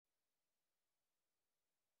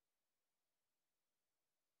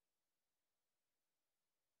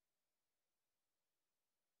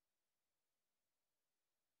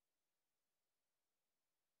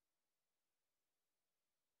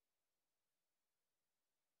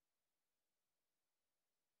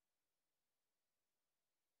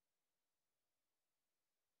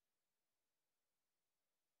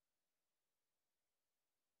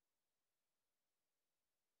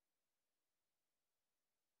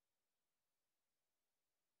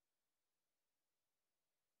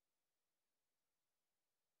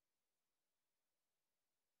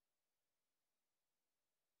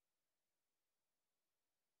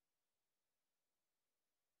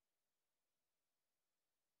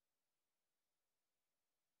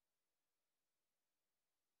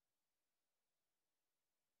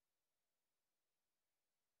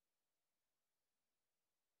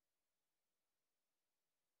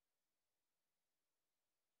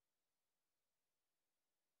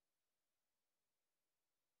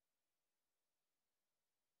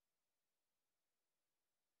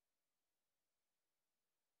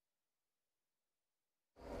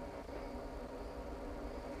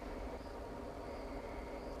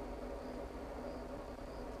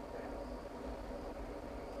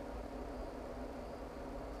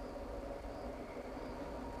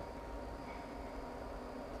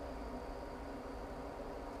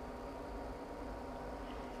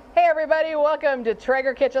everybody, welcome to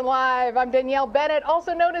Traeger Kitchen Live. I'm Danielle Bennett,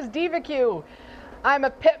 also known as Diva Q. I'm a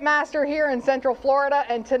pit master here in Central Florida,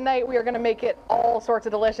 and tonight we are going to make it all sorts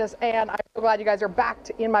of delicious, and I'm so glad you guys are back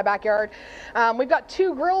in my backyard. We've got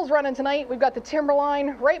two grills running tonight. We've got the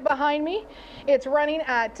Timberline right behind me. It's running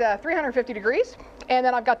at 350 degrees, and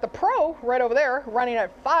then I've got the Pro right over there running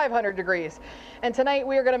at 500 degrees. And tonight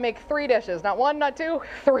we are going to make 3 dishes, not 1, not 2,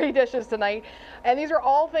 3 dishes tonight. And these are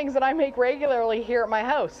all things that I make regularly here at my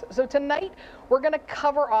house. So tonight we're going to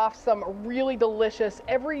cover off some really delicious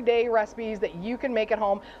everyday recipes that you can make at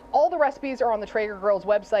home. All the recipes are on the Traeger Grills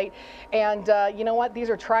website, and you know what? These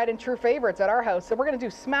are tried and true favorites at our house. So we're going to do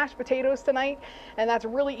smashed potatoes tonight, and that's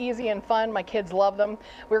really easy and fun. My kids love them.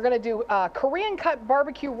 We're going to do Korean cut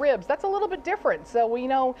barbecue ribs. That's a little bit different. So we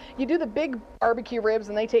know you do the big barbecue ribs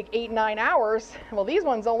and they take 8-9 hours. Well, these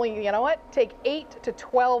ones only, you know what, take 8 to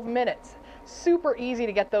 12 minutes. Super easy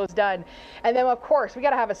to get those done. And then of course we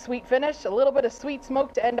got to have a sweet finish, a little bit of sweet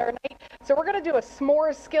smoke to end our night. So we're going to do a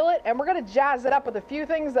s'mores skillet, and we're going to jazz it up with a few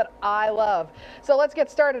things that I love. So let's get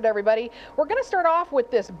started, everybody. We're going to start off with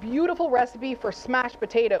this beautiful recipe for smashed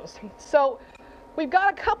potatoes. So we've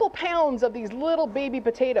got a couple pounds of these little baby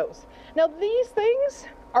potatoes. Now these things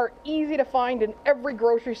are easy to find in every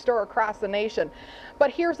grocery store across the nation.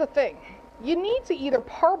 But here's the thing. You need to either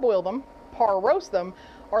parboil them, par roast them,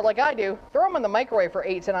 or like I do, throw them in the microwave for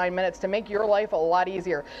 8 to 9 minutes to make your life a lot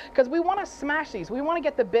easier. Because we want to smash these. We want to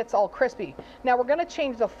get the bits all crispy. Now we're going to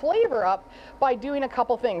change the flavor up by doing a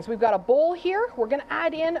couple things. We've got a bowl here. We're going to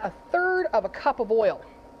add in 1/3 of a cup of oil.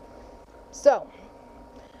 So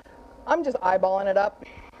I'm just eyeballing it up.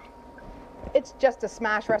 It's just a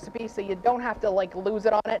smash recipe, so you don't have to like lose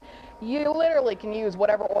it on it. You literally can use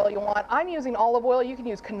whatever oil you want. I'm using olive oil. You can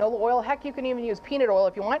use canola oil. Heck, you can even use peanut oil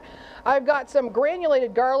if you want. I've got some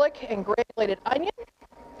granulated garlic and granulated onion.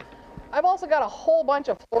 I've also got a whole bunch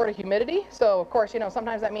of Florida humidity. So of course, you know,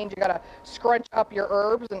 sometimes that means you got to scrunch up your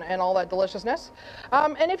herbs and all that deliciousness.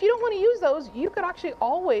 And if you don't want to use those, you could actually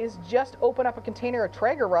always just open up a container of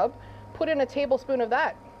Traeger rub, put in a tablespoon of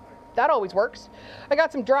that. That always works. I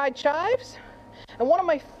got some dried chives, and one of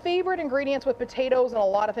my favorite ingredients with potatoes and a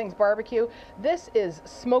lot of things barbecue, this is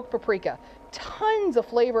smoked paprika. Tons of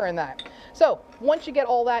flavor in that. So once you get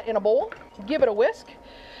all that in a bowl, give it a whisk,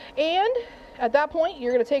 and at that point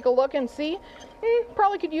you're going to take a look and see,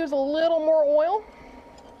 probably could use a little more oil.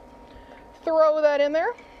 Throw that in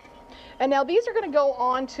there. And now these are going to go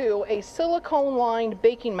onto a silicone lined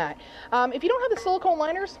baking mat. If you don't have the silicone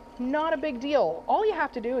liners, not a big deal. All you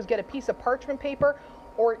have to do is get a piece of parchment paper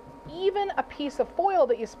or even a piece of foil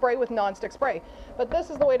that you spray with nonstick spray. But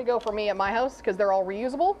this is the way to go for me at my house because they're all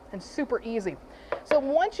reusable and super easy. So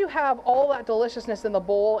once you have all that deliciousness in the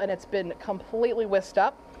bowl and it's been completely whisked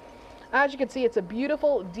up, as you can see, it's a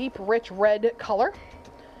beautiful, deep, rich red color.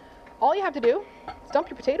 All you have to do is dump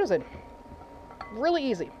your potatoes in. Really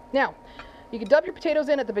easy. Now, you can dump your potatoes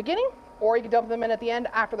in at the beginning, or you can dump them in at the end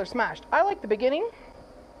after they're smashed. I like the beginning.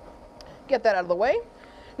 Get that out of the way.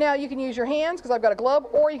 Now, you can use your hands, because I've got a glove,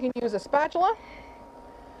 or you can use a spatula.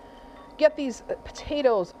 Get these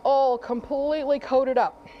potatoes all completely coated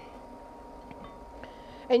up.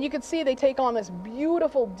 And you can see they take on this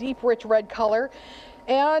beautiful, deep, rich red color.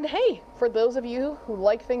 And hey, for those of you who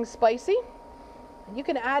like things spicy, you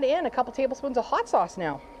can add in a couple tablespoons of hot sauce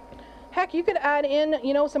now. Heck, you could add in,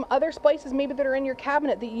 you know, some other spices maybe that are in your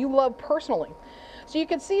cabinet that you love personally. So you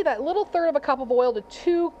can see that little 1/3 of a cup of oil to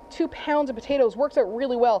two pounds of potatoes works out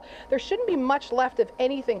really well. There shouldn't be much left, if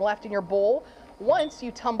anything, left in your bowl once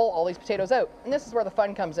you tumble all these potatoes out. And this is where the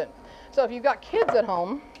fun comes in. So if you've got kids at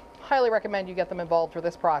home, highly recommend you get them involved for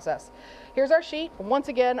this process. Here's our sheet. Once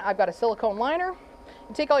again, I've got a silicone liner.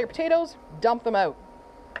 You take all your potatoes, dump them out.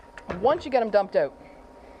 Once you get them dumped out,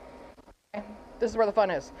 this is where the fun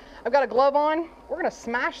is. I've got a glove on. We're going to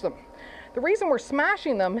smash them. The reason we're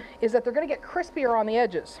smashing them is that they're going to get crispier on the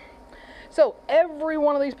edges. So every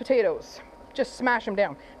one of these potatoes, just smash them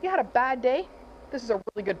down. If you had a bad day, this is a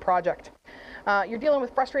really good project. You're dealing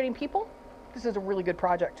with frustrating people, this is a really good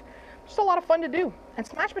project. Just a lot of fun to do. And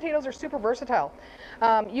smashed potatoes are super versatile.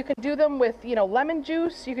 You can do them with, you know, lemon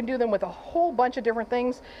juice. You can do them with a whole bunch of different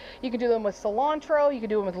things. You can do them with cilantro. You can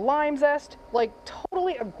do them with lime zest. Like,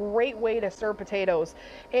 totally a great way to serve potatoes.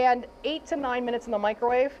 And 8 to 9 minutes in the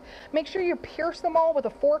microwave. Make sure you pierce them all with a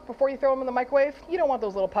fork before you throw them in the microwave. You don't want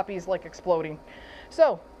those little puppies like exploding.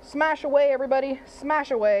 So smash away, everybody. Smash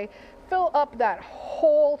away. Fill up that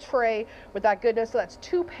whole tray with that goodness. So that's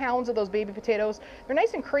 2 pounds of those baby potatoes. They're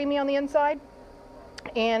nice and creamy on the inside.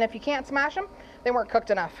 And if you can't smash them, they weren't cooked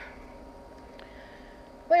enough.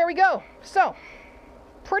 There we go. So,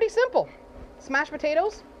 pretty simple. Smashed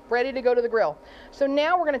potatoes, ready to go to the grill. So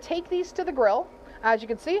now we're going to take these to the grill. As you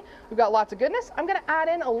can see, we've got lots of goodness. I'm going to add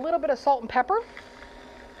in a little bit of salt and pepper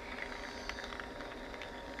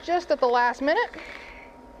just at the last minute.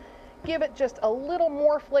 Give it just a little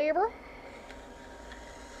more flavor.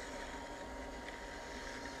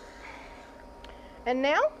 And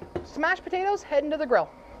now, smashed potatoes heading to the grill.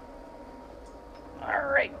 All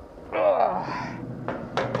right.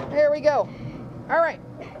 There we go. All right.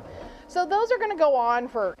 So those are going to go on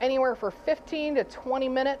for anywhere for 15 to 20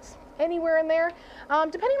 minutes, anywhere in there.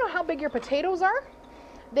 Depending on how big your potatoes are,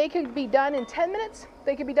 they could be done in 10 minutes.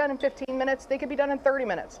 They could be done in 15 minutes. They could be done in 30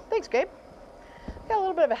 minutes. Thanks, Gabe. Got a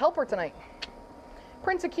little bit of a helper tonight.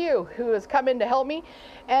 Prince of Q, who has come in to help me,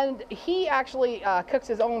 and he actually cooks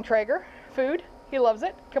his own Traeger food. He loves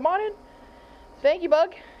it. Come on in. Thank you,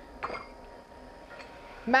 Bug.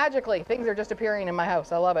 Magically, things are just appearing in my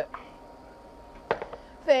house. I love it.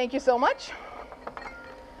 Thank you so much.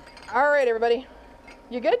 All right, everybody.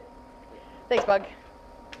 You good? Thanks, Bug.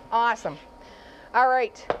 Awesome. All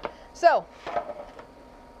right. So,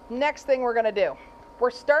 next thing we're going to do.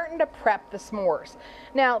 We're starting to prep the s'mores.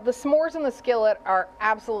 Now, the s'mores in the skillet are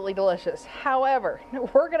absolutely delicious. However,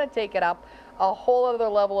 we're going to take it up a whole other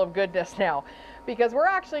level of goodness now, because we're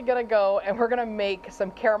actually going to go and we're going to make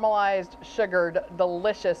some caramelized, sugared,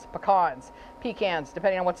 delicious pecans,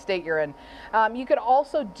 depending on what state you're in. You could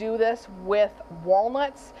also do this with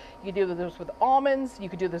walnuts. You could do this with almonds. You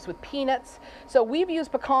could do this with peanuts. So we've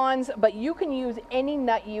used pecans, but you can use any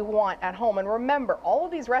nut you want at home. And remember, all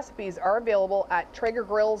of these recipes are available at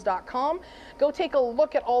traegergrills.com. Go take a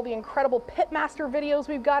look at all the incredible Pitmaster videos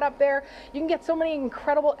we've got up there. You can get so many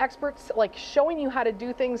incredible experts like showing you how to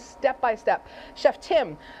do things step by step. Chef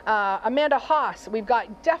Tim, Amanda Haas, we've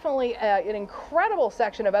got definitely an incredible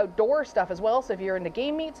section of outdoor stuff as well. So if you're into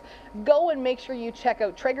game meats, go and make sure you check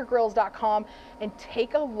out traegergrills.com and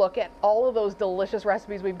take a look at all of those delicious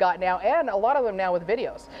recipes we've got now, and a lot of them now with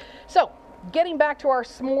videos. So getting back to our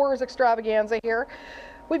s'mores extravaganza here,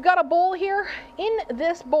 we've got a bowl here. In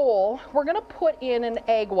this bowl, we're going to put in an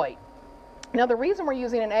egg white. Now, the reason we're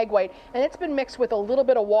using an egg white, and it's been mixed with a little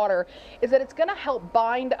bit of water, is that it's going to help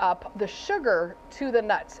bind up the sugar to the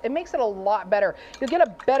nuts. It makes it a lot better. You'll get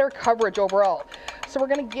a better coverage overall. So we're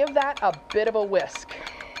going to give that a bit of a whisk.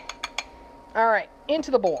 All right,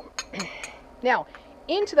 into the bowl. Now,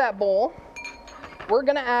 into that bowl, we're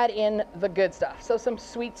going to add in the good stuff, so some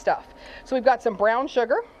sweet stuff. So we've got some brown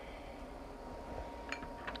sugar.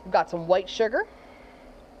 We've got some white sugar.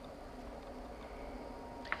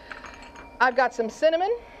 I've got some cinnamon.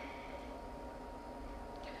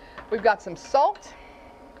 We've got some salt.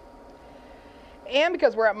 And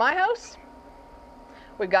because we're at my house,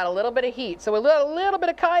 we've got a little bit of heat. So a little bit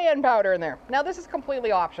of cayenne powder in there. Now this is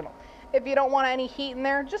completely optional. If you don't want any heat in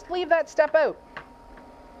there, just leave that step out.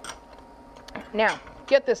 Now,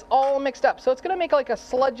 get this all mixed up. So it's going to make like a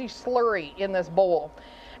sludgy slurry in this bowl.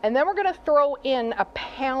 And then we're going to throw in a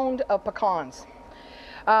pound of pecans.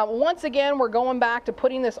 Once again, we're going back to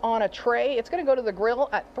putting this on a tray. It's going to go to the grill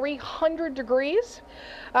at 300 degrees.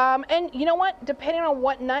 And you know what? Depending on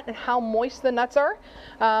what nut and how moist the nuts are,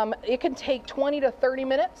 it can take 20 to 30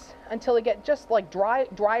 minutes until they get just like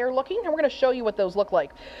drier looking. And we're going to show you what those look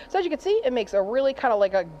like. So as you can see, it makes a really kind of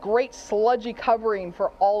like a great sludgy covering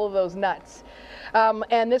for all of those nuts.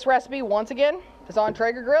 And this recipe, once again, is on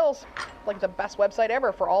Traeger Grills, like the best website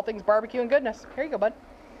ever for all things barbecue and goodness. Here you go, bud.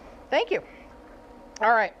 Thank you.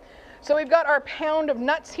 All right, so we've got our pound of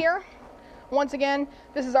nuts here. Once again,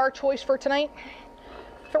 this is our choice for tonight.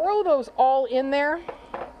 Throw those all in there,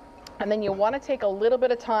 and then you want to take a little bit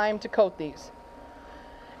of time to coat these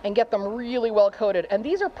and get them really well coated. And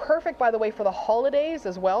these are perfect, by the way, for the holidays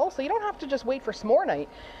as well, so you don't have to just wait for s'more night.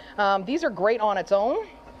 These are great on its own.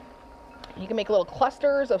 You can make little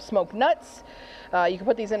clusters of smoked nuts. You can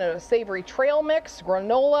put these in a savory trail mix,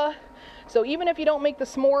 granola. So even if you don't make the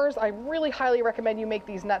s'mores, I really highly recommend you make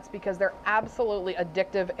these nuts because they're absolutely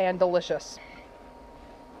addictive and delicious.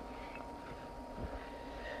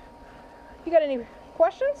 You got any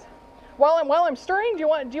questions? While I'm stirring, do you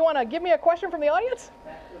want to give me a question from the audience?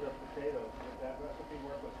 Back to the potatoes. Does that recipe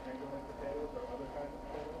work with fingerling potatoes or other kinds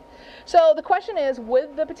of potatoes? So the question is,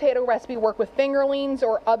 would the potato recipe work with fingerlings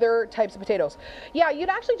or other types of potatoes? Yeah, you'd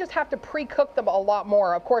actually just have to pre-cook them a lot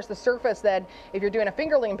more. Of course, the surface then, if you're doing a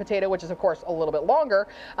fingerling potato, which is of course a little bit longer,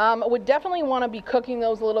 would definitely want to be cooking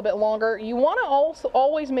those a little bit longer. You want to also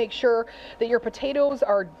always make sure that your potatoes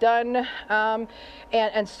are done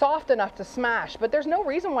and soft enough to smash. But there's no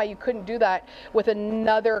reason why you couldn't do that with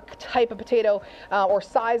another type of potato or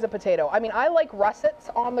size of potato. I mean, I like russets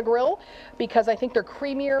on the grill because I think they're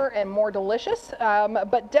creamier and more delicious.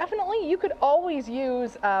 But definitely you could always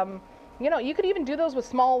use, you know, you could even do those with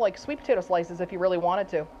small like sweet potato slices if you really wanted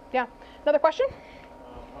to. Yeah. Another question?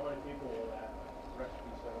 How many people will that recipe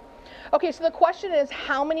serve? Okay, so the question is,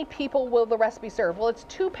 how many people will the recipe serve? Well, it's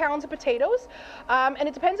 2 pounds of potatoes, and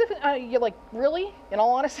it depends if you're like, really, in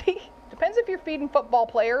all honesty, depends if you're feeding football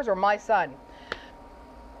players or my son.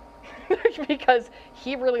 Because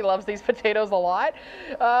he really loves these potatoes a lot.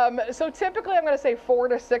 So typically I'm going to say 4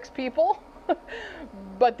 to 6 people,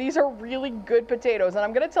 but these are really good potatoes. And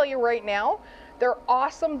I'm going to tell you right now, they're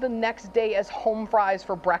awesome the next day as home fries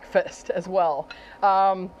for breakfast as well.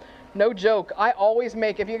 No joke. I always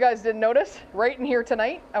make, if you guys didn't notice, right in here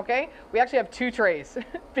tonight, okay, we actually have 2 trays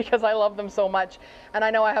because I love them so much. And I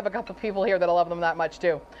know I have a couple people here that love them that much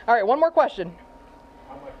too. All right, one more question.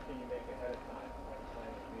 How much can you make ahead of time when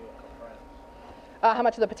planning a meal for friends? How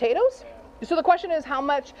much of the potatoes? So the question is, how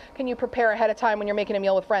much can you prepare ahead of time when you're making a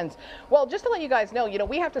meal with friends? Well, just to let you guys know,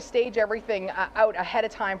 we have to stage everything out ahead of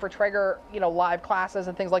time for Traeger, live classes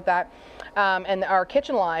and things like that, and our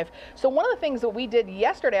kitchen live. So one of the things that we did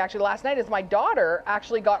yesterday, actually last night, is my daughter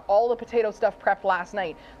actually got all the potato stuff prepped last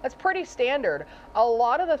night. That's pretty standard. A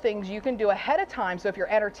lot of the things you can do ahead of time. So if you're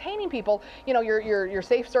entertaining people, your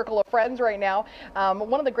safe circle of friends right now,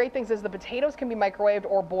 one of the great things is the potatoes can be microwaved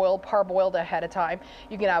or boiled, parboiled ahead of time.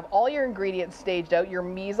 You can have all your ingredients staged out, your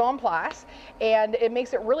mise en place, and it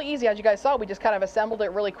makes it really easy. As you guys saw, we just kind of assembled it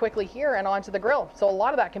really quickly here and onto the grill. So a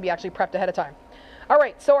lot of that can be actually prepped ahead of time. All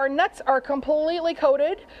right, so our nuts are completely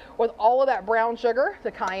coated with all of that brown sugar,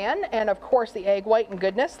 the cayenne, and of course the egg white and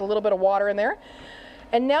goodness, a little bit of water in there.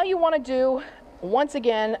 And now you want to do, once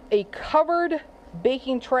again, a covered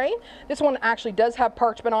baking tray. This one actually does have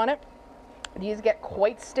parchment on it. These get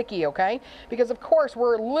quite sticky, okay? Because of course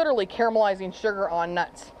we're literally caramelizing sugar on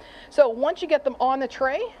nuts. So once you get them on the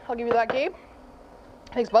tray, I'll give you that, Gabe.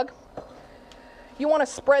 Thanks, Bug. You want to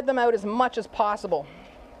spread them out as much as possible.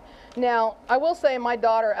 Now, I will say my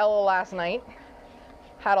daughter Ella last night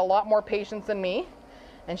had a lot more patience than me,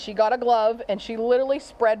 and she got a glove and she literally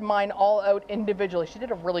spread mine all out individually. She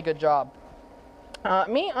did a really good job.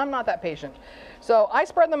 Me, I'm not that patient. So I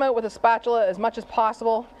spread them out with a spatula as much as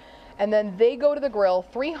possible. And then they go to the grill,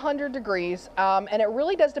 300 degrees, and it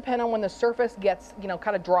really does depend on when the surface gets,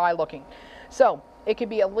 kind of dry looking. So it could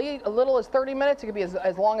be a little as 30 minutes, it could be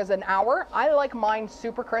as long as an hour. I like mine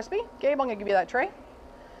super crispy. Gabe, I'm gonna give you that tray.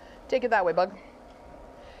 Take it that way, Bug.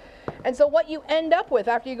 And so what you end up with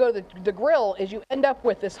after you go to the grill is you end up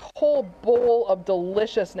with this whole bowl of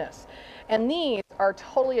deliciousness. And these are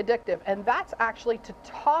totally addictive, and that's actually to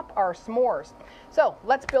top our s'mores. So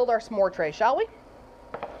let's build our s'more tray, shall we?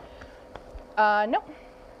 No.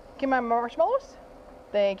 Give me my marshmallows.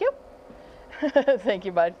 Thank you. Thank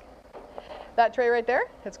you, bud. That tray right there,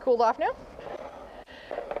 it's cooled off now.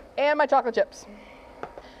 And my chocolate chips.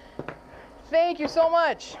 Thank you so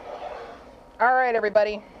much. All right,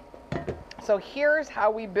 everybody. So here's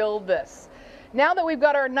how we build this. Now that we've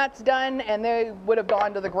got our nuts done and they would have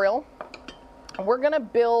gone to the grill, we're gonna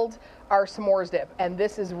build our s'mores dip, and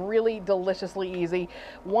this is really deliciously easy.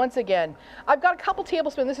 Once again, I've got a couple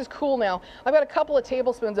tablespoons, this is cool now, I've got a couple of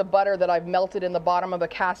tablespoons of butter that I've melted in the bottom of a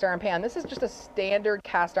cast iron pan. This is just a standard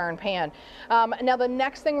cast iron pan. Now the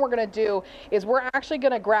next thing we're gonna do is we're actually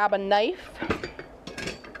gonna grab a knife.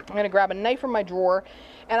 I'm gonna grab a knife from my drawer,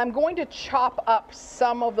 and I'm going to chop up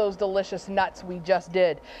some of those delicious nuts we just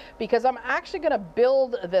did, because I'm actually gonna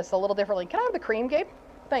build this a little differently. Can I have the cream, Gabe?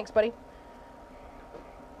 Thanks, buddy.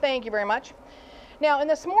 Thank you very much. Now in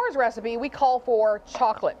the s'mores recipe, we call for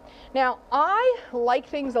chocolate. Now I like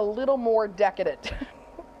things a little more decadent.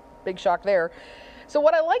 Big shock there. So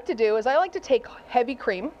what I like to do is I like to take heavy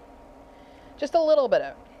cream, just a little bit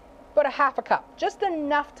of it, about a half a cup, just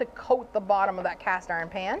enough to coat the bottom of that cast iron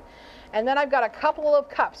pan. And then I've got a couple of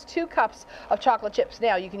cups, 2 cups of chocolate chips.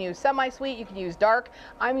 Now you can use semi-sweet, you can use dark.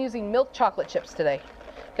 I'm using milk chocolate chips today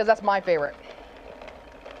because that's my favorite.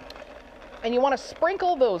 And you want to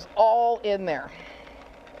sprinkle those all in there.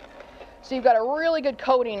 So you've got a really good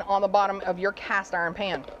coating on the bottom of your cast iron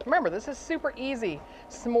pan. Remember, this is super easy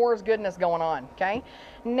s'mores goodness going on, okay?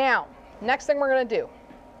 Now, next thing we're going to do.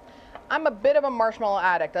 I'm a bit of a marshmallow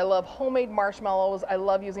addict. I love homemade marshmallows. I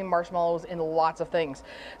love using marshmallows in lots of things.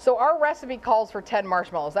 So our recipe calls for 10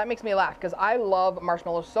 marshmallows. That makes me laugh because I love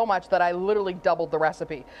marshmallows so much that I literally doubled the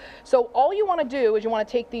recipe. So all you want to do is you want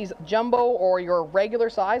to take these jumbo or your regular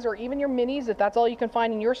size or even your minis, if that's all you can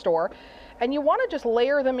find in your store, and you want to just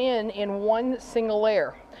layer them in one single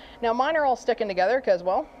layer. Now mine are all sticking together because,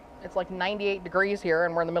 well, it's like 98 degrees here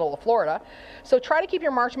and we're in the middle of Florida. So try to keep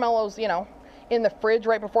your marshmallows, in the fridge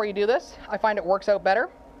right before you do this. I find it works out better.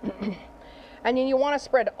 And then you want to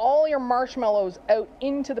spread all your marshmallows out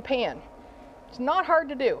into the pan. It's not hard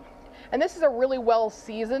to do. And this is a really well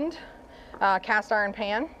seasoned cast iron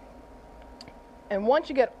pan. And once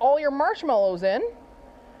you get all your marshmallows in,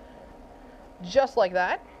 just like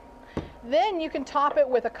that, then you can top it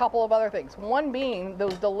with a couple of other things. One being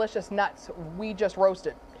those delicious nuts we just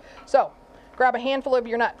roasted. So grab a handful of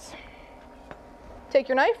your nuts. Take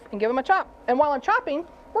your knife and give them a chop. And while I'm chopping,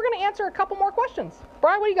 we're going to answer a couple more questions.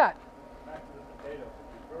 Brian, what do you got? Back to the potatoes.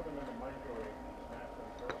 If you throw them in the microwave, do you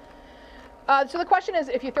smash them first? So the question is,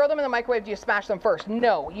 if you throw them in the microwave, do you smash them first?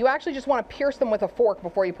 No, you actually just want to pierce them with a fork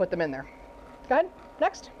before you put them in there. Go ahead,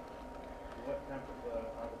 next. What temperature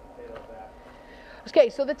are the potatoes at? Okay,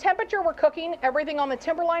 so the temperature we're cooking everything on the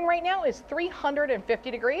timberline right now is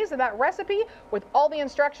 350 degrees, and that recipe with all the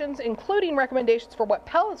instructions, including recommendations for what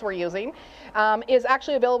pellets we're using, is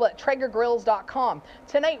actually available at traegergrills.com.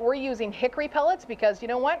 Tonight we're using hickory pellets because you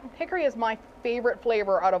know what? Hickory is my favorite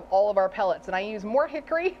flavor out of all of our pellets, and I use more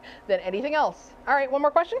hickory than anything else. All right, one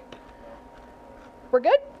more question? We're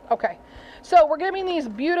good? Okay, so we're giving these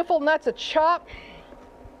beautiful nuts a chop.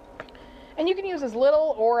 And you can use as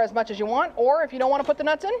little or as much as you want, or if you don't want to put the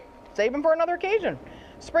nuts in, save them for another occasion.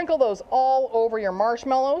 Sprinkle those all over your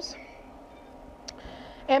marshmallows.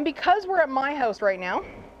 And because we're at my house right now,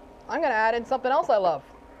 I'm going to add in something else I love.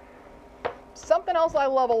 Something else I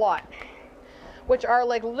love a lot, which are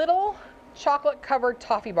like little chocolate covered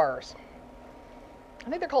toffee bars. I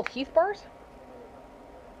think they're called Heath bars.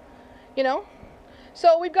 You know?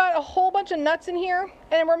 So we've got a whole bunch of nuts in here,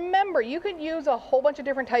 and remember, you could use a whole bunch of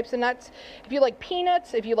different types of nuts. If you like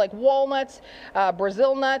peanuts, if you like walnuts,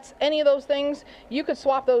 Brazil nuts, any of those things, you could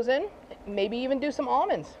swap those in, maybe even do some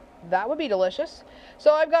almonds. That would be delicious.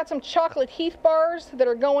 So I've got some chocolate Heath bars that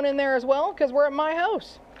are going in there as well, because we're at my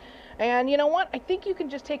house. And you know what? I think you can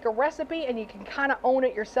just take a recipe and you can kind of own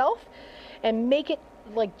it yourself and make it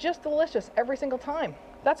like just delicious every single time.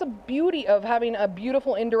 That's a beauty of having a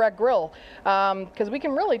beautiful indirect grill, because we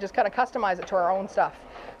can really just kind of customize it to our own stuff.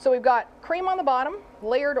 So we've got cream on the bottom,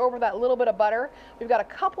 layered over that little bit of butter. We've got a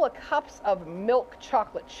couple of cups of milk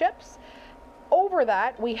chocolate chips. Over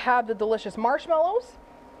that, we have the delicious marshmallows,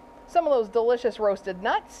 some of those delicious roasted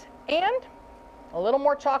nuts, and a little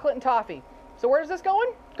more chocolate and toffee. So where's this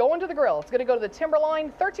going? Going to the grill. It's going to go to the Timberline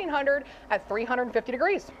 1300 at 350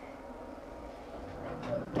 degrees.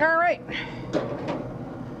 All right.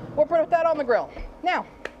 We'll put that on the grill. Now,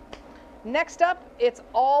 next up, it's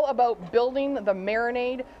all about building the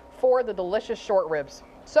marinade for the delicious short ribs.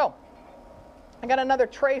 So, I got another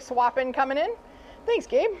tray swap in coming in. Thanks,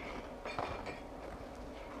 Gabe.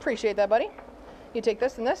 Appreciate that, buddy. You take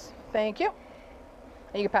this and this. Thank you.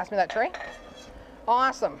 And you can pass me that tray.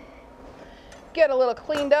 Awesome. Get a little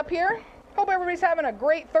cleaned up here. Hope everybody's having a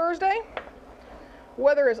great Thursday.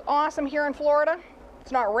 Weather is awesome here in Florida.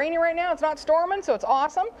 It's not raining right now, it's not storming, so it's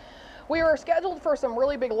awesome. We were scheduled for some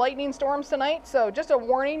really big lightning storms tonight, so just a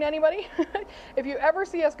warning to anybody. If you ever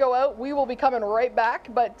see us go out, we will be coming right back,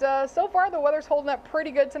 but so far the weather's holding up pretty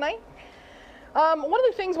good tonight. One of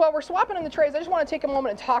the things while we're swapping in the trays, I just want to take a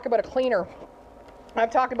moment and talk about a cleaner. I've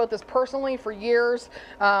talked about this personally for years,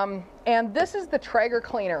 and this is the Traeger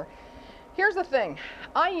cleaner. Here's the thing,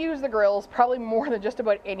 I use the grills probably more than just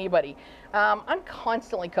about anybody. I'm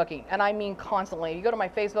constantly cooking, and I mean constantly. You go to my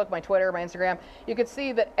Facebook, my Twitter, my Instagram, you can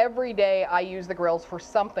see that every day I use the grills for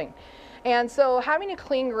something. And so having a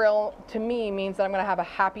clean grill to me means that I'm going to have a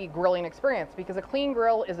happy grilling experience, because a clean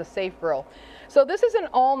grill is a safe grill. So this is an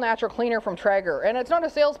all-natural cleaner from Traeger, and it's not a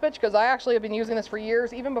sales pitch because I actually have been using this for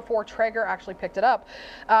years, even before Traeger actually picked it up.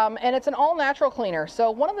 And it's an all-natural cleaner.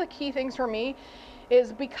 So one of the key things for me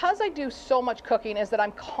is, because I do so much cooking, is that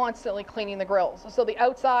I'm constantly cleaning the grills. So the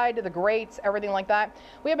outside, the grates, everything like that.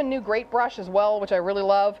 We have a new grate brush as well, which I really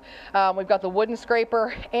love. We've got the wooden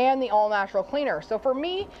scraper and the all-natural cleaner. So for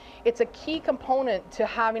me, it's a key component to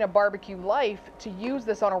having a barbecue life to use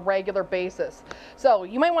this on a regular basis. So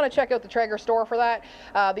you might want to check out the Traeger store for that.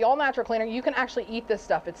 The all-natural cleaner, you can actually eat this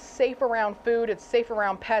stuff. It's safe around food, it's safe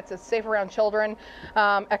around pets, it's safe around children,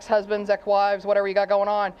 ex-husbands, ex-wives, whatever you got going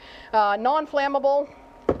on. Non-flammable,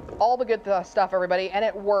 all the good stuff, everybody, and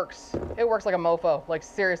it works. It works like a mofo. Like,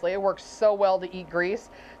 seriously, it works so well to eat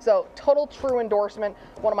grease. So total true endorsement,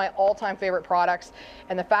 one of my all-time favorite products.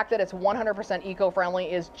 And the fact that it's 100%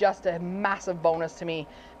 eco-friendly is just a massive bonus to me,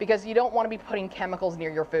 because you don't want to be putting chemicals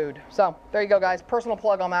near your food. So there you go, guys. Personal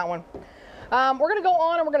plug on that one. We're going to go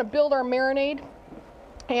on and we're going to build our marinade.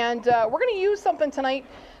 And we're going to use something tonight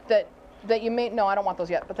that you may, no, I don't want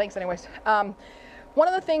those yet, but thanks anyways. One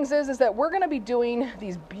of the things is that we're going to be doing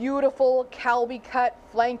these beautiful Kalbi cut,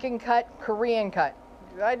 flanking cut, Korean cut.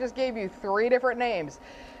 I just gave you 3 different names.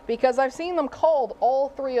 because I've seen them called all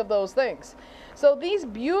three of those things. So these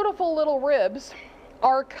beautiful little ribs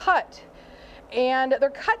are cut, and they're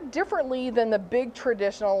cut differently than the big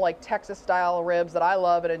traditional like Texas style ribs that I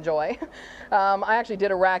love and enjoy. I actually did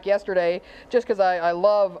a rack yesterday just because I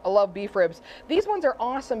love beef ribs. These ones are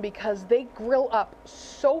awesome because they grill up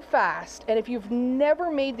so fast, and if you've never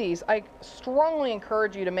made these, I strongly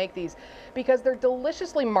encourage you to make these because they're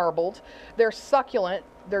deliciously marbled, they're succulent,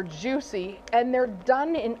 they're juicy, and they're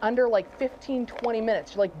done in under like 15-20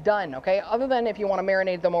 minutes. You're like done, okay? Other than if you want to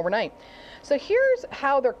marinate them overnight. So here's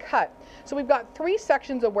how they're cut. So we've got 3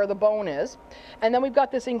 sections of where the bone is, and then we've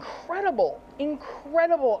got this incredible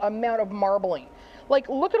amount of marbling. Like,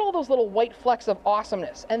 look at all those little white flecks of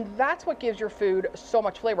awesomeness, and that's what gives your food so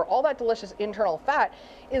much flavor. All that delicious internal fat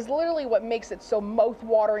is literally what makes it so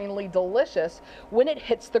mouth-wateringly delicious when it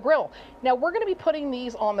hits the grill. Now, we're going to be putting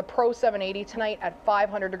these on the Pro 780 tonight at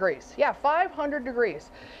 500 degrees. Yeah, 500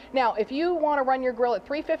 degrees. Now, if you want to run your grill at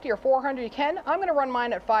 350 or 400, you can. I'm going to run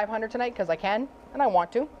mine at 500 tonight because I can, and I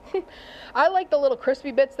want to. I like the little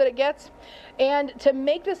crispy bits that it gets. And to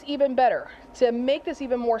make this even better, to make this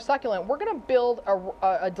even more succulent, we're going to build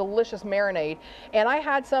a delicious marinade. And I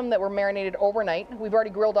had some that were marinated overnight. We've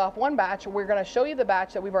already grilled off one batch. We're going to show you the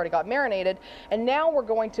batch that we've already got marinated. And now we're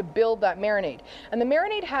going to build that marinade. And the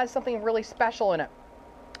marinade has something really special in it.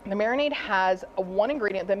 The marinade has one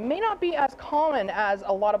ingredient that may not be as common as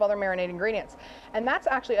a lot of other marinade ingredients. And that's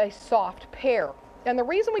actually a soft pear. And the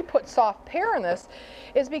reason we put soft pear in this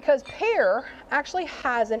is because pear actually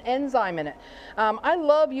has an enzyme in it. I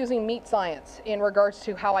love using meat science in regards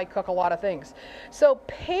to how I cook a lot of things. So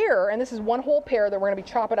pear, and this is one whole pear that we're going to be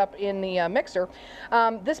chopping up in the mixer,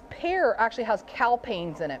 this pear actually has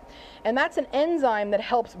calpains in it. And that's an enzyme that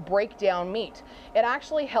helps break down meat. It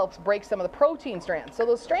actually helps break some of the protein strands. So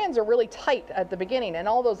those strands are really tight at the beginning, and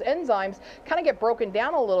all those enzymes kind of get broken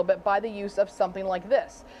down a little bit by the use of something like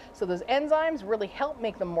this. So those enzymes really help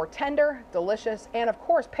make them more tender, delicious, and of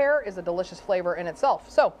course pear is a delicious flavor in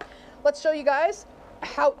itself. So let's show you guys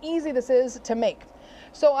how easy this is to make.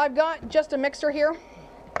 So I've got just a mixer here,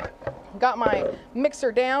 got my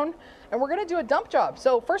mixer down, and we're going to do a dump job.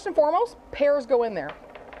 So first and foremost, pears go in there.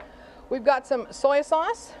 We've got some soy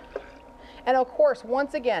sauce, and of course,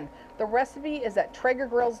 once again, the recipe is at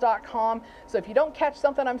traegergrills.com. So if you don't catch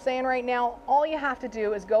something I'm saying right now, all you have to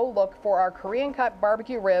do is go look for our Korean cut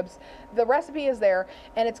barbecue ribs. The recipe is there,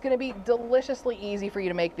 and it's going to be deliciously easy for you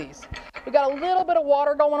to make these. We've got a little bit of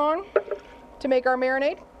water going on to make our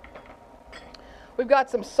marinade. We've got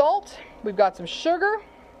some salt. We've got some sugar.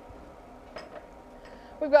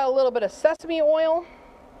 We've got a little bit of sesame oil.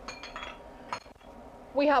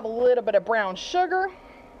 We have a little bit of brown sugar.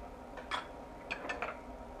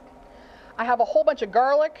 I have a whole bunch of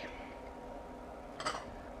garlic.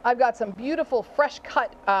 I've got some beautiful fresh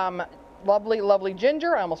cut lovely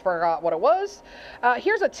ginger. I almost forgot what it was.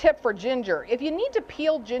 Here's a tip for ginger. If you need to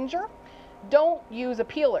peel ginger, don't use a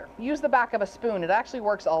peeler. Use the back of a spoon. It actually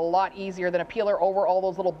works a lot easier than a peeler over all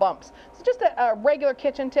those little bumps. So just a regular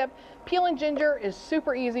kitchen tip. Peeling ginger is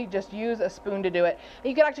super easy. Just use a spoon to do it. And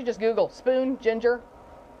you can actually just Google spoon ginger.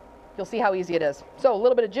 You'll see how easy it is. So a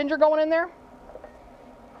little bit of ginger going in there.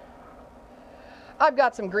 I've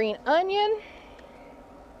got some green onion,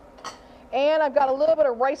 and I've got a little bit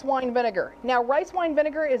of rice wine vinegar. Now, rice wine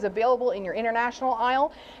vinegar is available in your international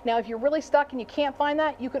aisle. Now, if you're really stuck and you can't find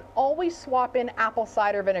that, you can always swap in apple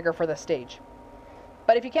cider vinegar for this stage.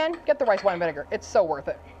 But if you can, get the rice wine vinegar. It's so worth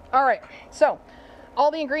it. All right, so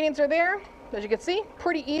all the ingredients are there. As you can see,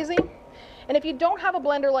 pretty easy. And if you don't have a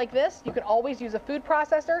blender like this, you can always use a food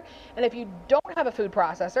processor. And if you don't have a food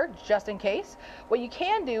processor, just in case, what you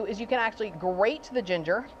can do is you can actually grate the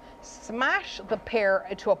ginger, smash the pear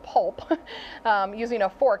into a pulp using a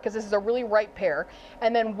fork, because this is a really ripe pear,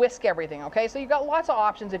 and then whisk everything, okay? So you've got lots of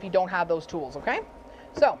options if you don't have those tools, okay?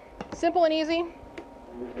 So, simple and easy.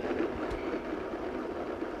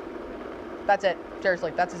 That's it.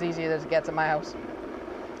 Seriously, that's as easy as it gets at my house.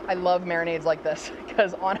 I love marinades like this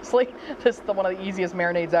because honestly, this is one of the easiest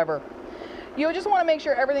marinades ever. You just want to make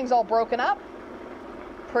sure everything's all broken up.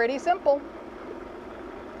 Pretty simple.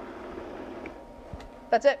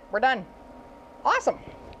 That's it. We're done. Awesome.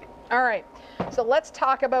 All right. So let's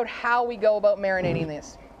talk about how we go about marinating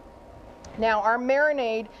this. Now, our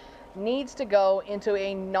marinade needs to go into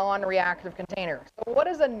a non-reactive container. So what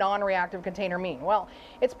does a non-reactive container mean? Well,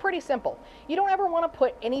 it's pretty simple. You don't ever want to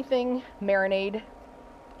put anything marinade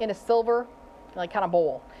in a silver, like kind of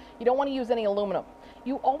bowl. You don't want to use any aluminum.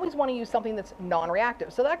 You always want to use something that's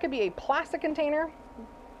non-reactive. So that could be a plastic container,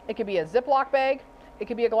 it could be a Ziploc bag, It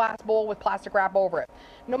could be a glass bowl with plastic wrap over it.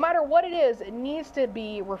 No matter what it is, it needs to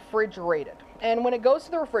be refrigerated. And when it goes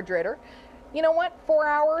to the refrigerator, you know what? 4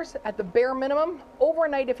 hours at the bare minimum,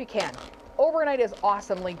 overnight if you can. Overnight is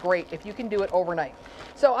awesomely great if you can do it overnight.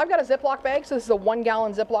 So I've got a Ziploc bag, so this is a 1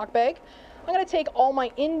 gallon Ziploc bag. I'm gonna take all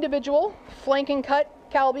my individual flanking cut,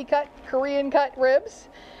 Kalbi cut, Korean cut ribs,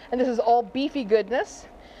 and this is all beefy goodness.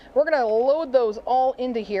 We're gonna load those all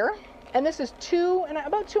into here. And this is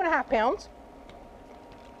about 2.5 pounds.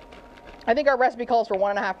 I think our recipe calls for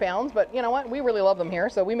 1.5 pounds, but you know what? We really love them here,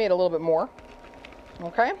 so we made a little bit more.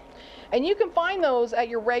 Okay? And you can find those at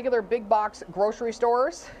your regular big box grocery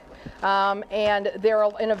stores. And they're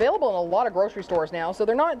available in a lot of grocery stores now, so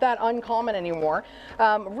they're not that uncommon anymore.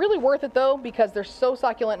 Really worth it though, because they're so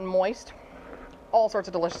succulent and moist. All sorts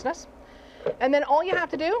of deliciousness. And then all you have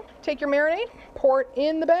to do, take your marinade, pour it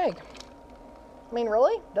in the bag. I mean,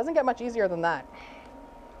 really? Doesn't get much easier than that.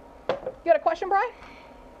 You got a question, Brian?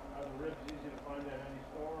 Are the ribs easy to find at any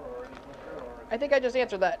store or any butcher? Or I think I just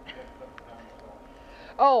answered that.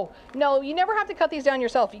 Oh, no, you never have to cut these down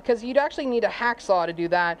yourself because you'd actually need a hacksaw to do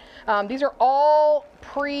that. These are all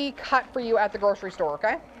pre-cut for you at the grocery store,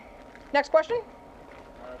 okay? Next question?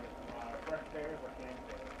 fresh pears or canned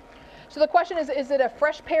pears? So the question is it a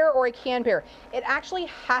fresh pear or a canned pear? It actually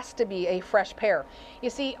has to be a fresh pear. You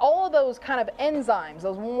see, all of those kind of enzymes,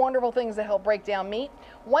 those wonderful things that help break down meat,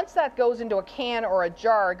 once that goes into a can or a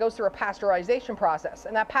jar, it goes through a pasteurization process.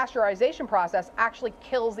 And that pasteurization process actually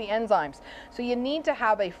kills the enzymes. So you need to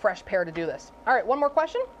have a fresh pear to do this. All right, one more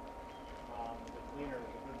question? The cleaner, is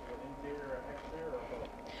it good for interior or exterior or both?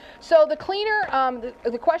 So the cleaner,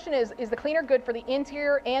 the question is the cleaner good for the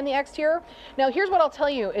interior and the exterior? Now here's what I'll tell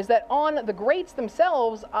you is that on the grates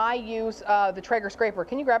themselves, I use the Traeger scraper.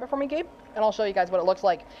 Can you grab it for me, Gabe? And I'll show you guys what it looks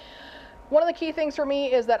like. One of the key things for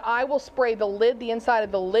me is that I will spray the lid, the inside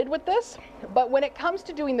of the lid with this, but when it comes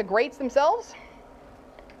to doing the grates themselves,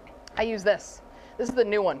 I use this. This is the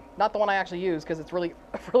new one, not the one I actually use because it's really,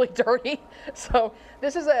 really dirty. So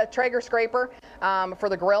this is a Traeger scraper for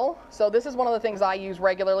the grill. So this is one of the things I use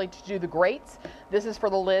regularly to do the grates. This is for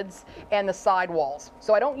the lids and the sidewalls.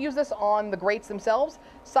 So I don't use this on the grates themselves,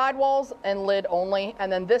 sidewalls and lid only. And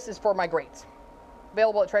then this is for my grates.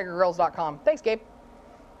 Available at TraegerGrills.com. Thanks, Gabe.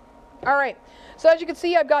 All right, so as you can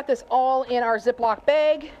see, I've got this all in our Ziploc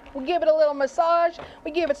bag. We give it a little massage. We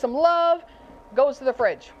give it some love. Goes to the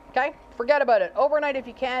fridge. Okay, forget about it. Overnight if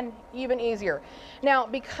you can, even easier. Now,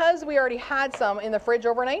 because we already had some in the fridge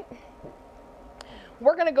overnight,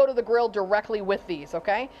 we're gonna go to the grill directly with these,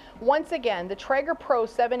 okay? Once again, the Traeger Pro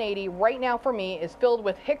 780 right now for me is filled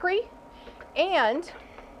with hickory, and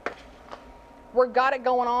we've got it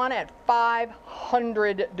going on at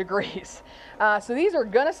 500 degrees. So these are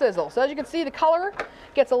gonna sizzle. So as you can see, the color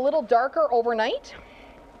gets a little darker overnight.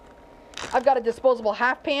 I've got a disposable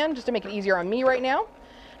half pan just to make it easier on me right now.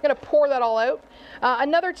 I'm gonna pour that all out.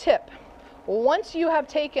 Another tip, once you have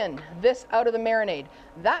taken this out of the marinade,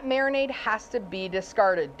 that marinade has to be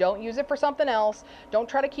discarded. Don't use it for something else. Don't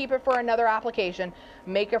try to keep it for another application.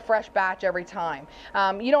 Make a fresh batch every time.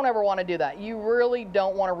 You don't ever wanna do that. You really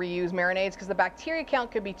don't wanna reuse marinades because the bacteria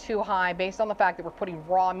count could be too high based on the fact that we're putting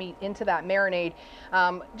raw meat into that marinade.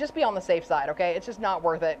 Just be on the safe side, okay? It's just not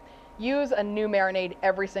worth it. Use a new marinade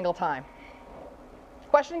every single time.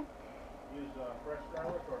 Question? Use fresh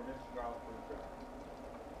garlic or minced garlic for the trip?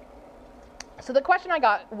 So the question I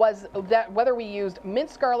got was that whether we used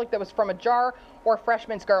minced garlic that was from a jar or fresh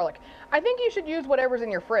minced garlic. I think you should use whatever's in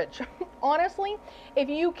your fridge. Honestly, if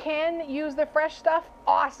you can use the fresh stuff,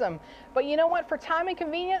 awesome. But you know what? For time and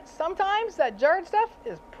convenience, sometimes that jarred stuff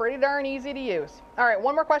is pretty darn easy to use. All right,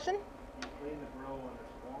 one more question. Do you clean the grill when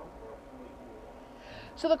it's warm or fully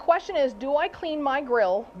cooled? So the question is, do I clean my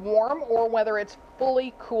grill warm or whether it's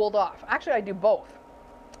fully cooled off? Actually, I do both.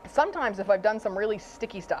 Sometimes if I've done some really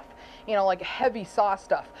sticky stuff, you know, like heavy sauce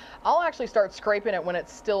stuff, I'll actually start scraping it when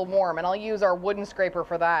it's still warm, and I'll use our wooden scraper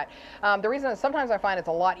for that. The reason is sometimes I find it's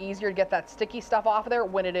a lot easier to get that sticky stuff off of there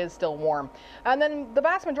when it is still warm. And then the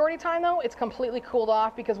vast majority of the time though, it's completely cooled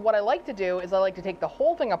off, because what I like to do is I like to take the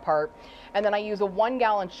whole thing apart, and then I use a 1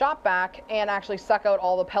 gallon shop vac and actually suck out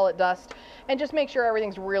all the pellet dust and just make sure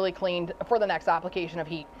everything's really cleaned for the next application of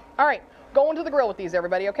heat. All right, going to the grill with these,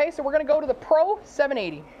 everybody, okay? So we're gonna go to the Pro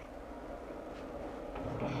 780.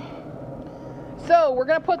 So we're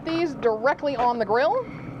gonna put these directly on the grill,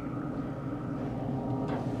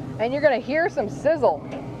 and you're gonna hear some sizzle.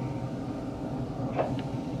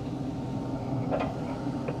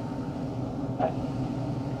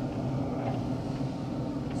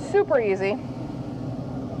 Super easy.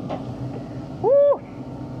 Woo!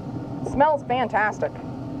 Smells fantastic.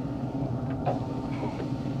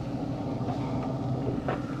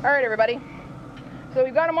 All right, everybody. So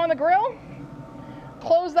we've got them on the grill.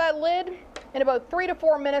 Close that lid. In about 3 to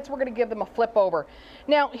 4 minutes, we're gonna give them a flip over.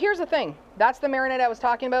 Now, here's the thing. That's the marinade I was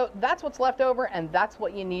talking about. That's what's left over, and that's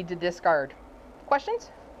what you need to discard. Questions?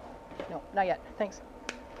 No, not yet. Thanks.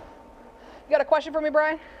 You got a question for me,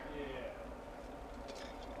 Brian? Yeah.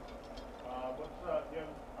 Do you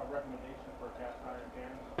have a recommendation for cast iron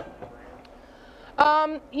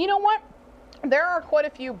pans? You know what? There are quite a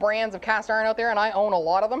few brands of cast iron out there, and I own a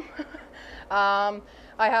lot of them. I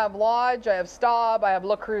have Lodge, I have Staub, I have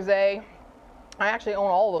Le Creuset. I actually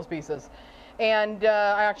own all of those pieces. And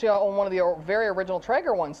I actually own one of the very original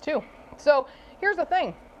Traeger ones too. So here's the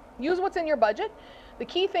thing. Use what's in your budget. The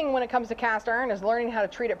key thing when it comes to cast iron is learning how to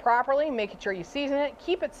treat it properly, making sure you season it,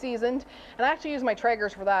 keep it seasoned, and I actually use my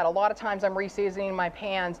Traegers for that. A lot of times I'm re-seasoning my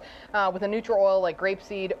pans with a neutral oil like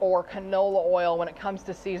grapeseed or canola oil when it comes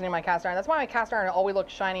to seasoning my cast iron. That's why my cast iron always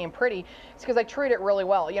looks shiny and pretty. It's because I treat it really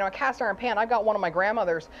well. You know, a cast iron pan, I've got one of my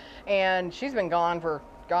grandmother's, and she's been gone for,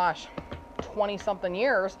 gosh, 20-something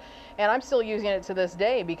years, and I'm still using it to this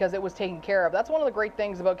day because it was taken care of. That's one of the great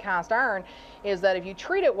things about cast iron is that if you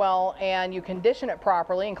treat it well and you condition it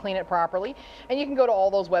properly and clean it properly, and you can go to all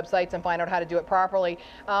those websites and find out how to do it properly,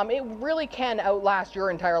 it really can outlast your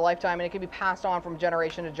entire lifetime, and it can be passed on from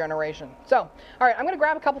generation to generation. So, all right, I'm going to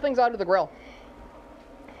grab a couple things out of the grill.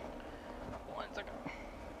 One second.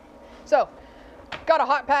 So, got a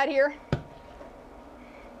hot pad here.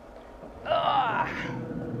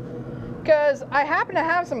 Because I happen to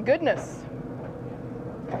have some goodness.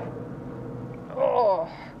 Oh,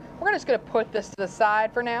 we're just going to put this to the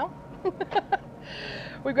side for now.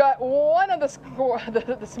 We've got one of the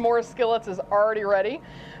s'more skillets is already ready.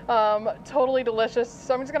 Totally delicious.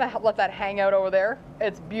 So I'm just going to let that hang out over there.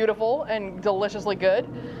 It's beautiful and deliciously good.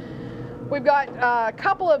 We've got a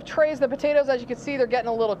couple of trays of the potatoes. As you can see, they're getting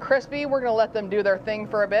a little crispy. We're going to let them do their thing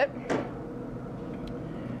for a bit.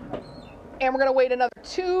 And we're going to wait another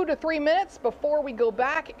 2 to 3 minutes before we go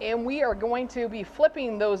back, and we are going to be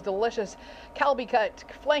flipping those delicious Kalbi cut,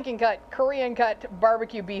 flanking cut, Korean cut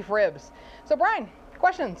barbecue beef ribs. So Brian,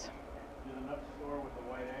 questions? Do the nuts store with the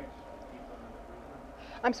white eggs? Keep them in the freezer?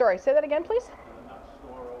 I'm sorry, say that again, please? Is the nuts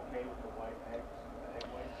store okay with the white eggs, the egg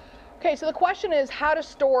whites? Okay, so the question is how to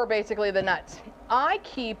store basically the nuts. I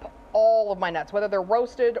keep all of my nuts, whether they're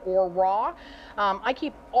roasted or raw. I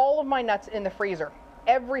keep all of my nuts in the freezer.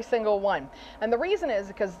 Every single one. And the reason is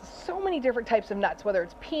because so many different types of nuts, whether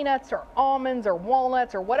it's peanuts or almonds or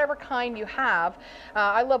walnuts or whatever kind you have.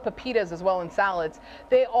 I love pepitas as well in salads.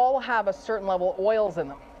 They all have a certain level of oils in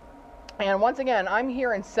them. And once again, I'm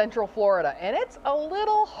here in Central Florida, and it's a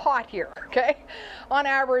little hot here, okay? On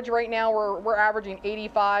average, right now, we're averaging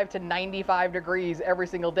 85 to 95 degrees every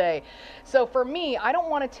single day. So for me, I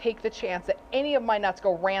don't want to take the chance that any of my nuts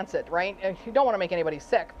go rancid, right? And you don't want to make anybody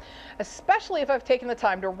sick, especially if I've taken the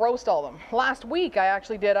time to roast all of them. Last week, I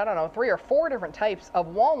actually did, I don't know, 3 or 4 different types of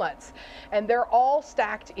walnuts, and they're all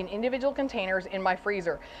stacked in individual containers in my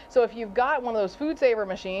freezer. So if you've got one of those food saver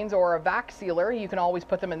machines or a vac sealer, you can always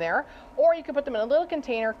put them in there. Or you can put them in a little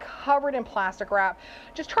container covered in plastic wrap.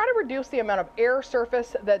 Just try to reduce the amount of air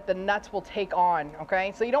surface that the nuts will take on,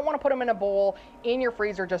 okay? So you don't want to put them in a bowl in your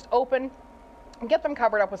freezer, just open. Get them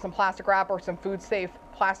covered up with some plastic wrap or some food safe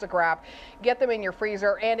plastic wrap. Get them in your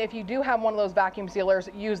freezer, and if you do have one of those vacuum sealers,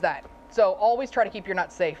 use that. So always try to keep your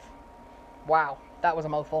nuts safe. Wow, that was a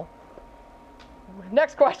mouthful.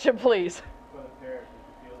 Next question, please.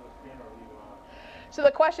 So the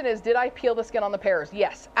question is, did I peel the skin on the pears?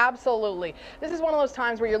 Yes, absolutely. This is one of those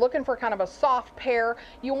times where you're looking for kind of a soft pear.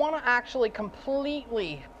 You want to actually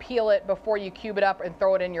completely peel it before you cube it up and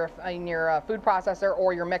throw it in your food processor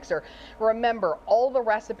or your mixer. Remember, all the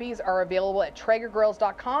recipes are available at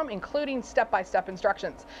TraegerGrills.com, including step-by-step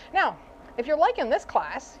instructions. Now, if you're liking this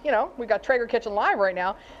class, you know, we've got Traeger Kitchen Live right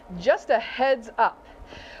now, just a heads up.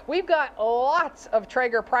 We've got lots of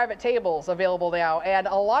Traeger private tables available now, and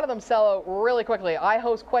a lot of them sell out really quickly. I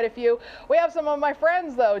host quite a few. We have some of my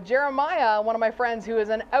friends, though. Jeremiah, one of my friends who is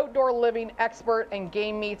an outdoor living expert in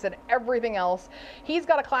game meats and everything else. He's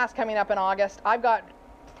got a class coming up in August. I've got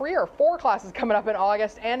 3 or 4 classes coming up in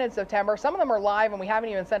August and in September. Some of them are live, and we haven't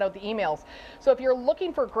even sent out the emails. So if you're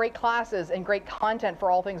looking for great classes and great content for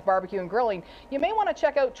all things barbecue and grilling, you may want to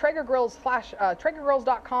check out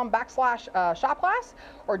TraegerGrills.com/shop class,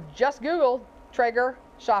 or just Google Traeger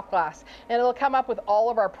shop class, and it'll come up with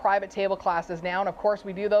all of our private table classes now. And of course,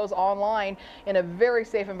 we do those online in a very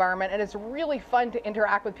safe environment, and it's really fun to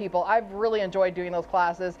interact with people. I've really enjoyed doing those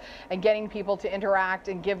classes and getting people to interact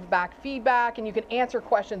and give back feedback, and you can answer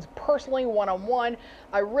questions personally, one-on-one.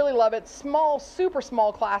 I really love it. Small, super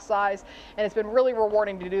small class size, and it's been really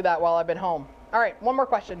rewarding to do that while I've been home. All right, one more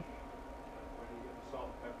question. Where do you get the salt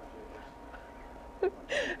and pepper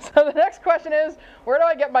shakers? So the next question is, where do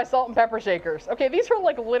I get my salt and pepper shakers? Okay, these are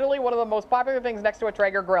like literally one of the most popular things next to a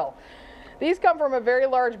Traeger grill. These come from a very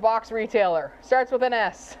large box retailer. Starts with an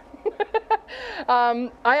S. I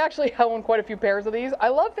actually own quite a few pairs of these. I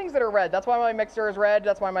love things that are red. That's why my mixer is red.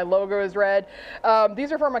 That's why my logo is red.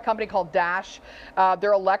 These are from a company called Dash.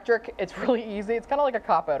 They're electric. It's really easy. It's kind of like a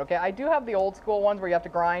cop-out, okay? I do have the old school ones where you have to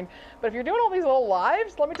grind. But if you're doing all these little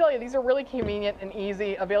lives, let me tell you, these are really convenient and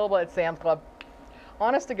easy, available at Sam's Club.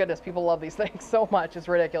 Honest to goodness, people love these things so much. It's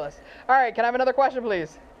ridiculous. All right, can I have another question,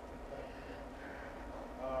 please?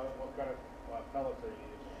 What kind of pellets are you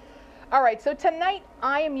using? All right, so tonight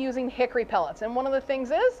I am using hickory pellets, and one of the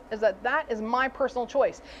things is that is my personal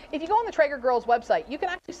choice. If you go on the Traeger Girls website, you can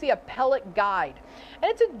actually see a pellet guide, and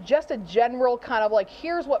it's just a general kind of like,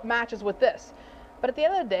 here's what matches with this. But at the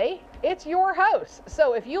end of the day, it's your house.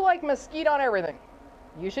 So if you like mesquite on everything,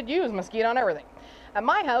 you should use mesquite on everything. At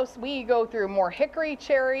my house, we go through more hickory,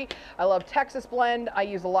 cherry. I love Texas blend. I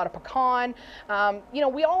use a lot of pecan. You know,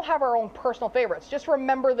 we all have our own personal favorites. Just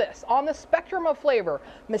remember this. On the spectrum of flavor,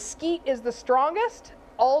 mesquite is the strongest,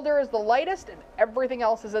 alder is the lightest, and everything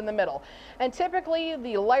else is in the middle. And typically,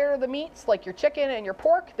 the lighter the meats, like your chicken and your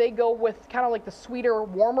pork, they go with kind of like the sweeter,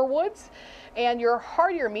 warmer woods. And your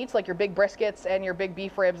heartier meats, like your big briskets and your big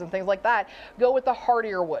beef ribs and things like that, go with the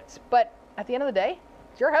heartier woods. But at the end of the day,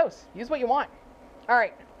 it's your house. Use what you want. All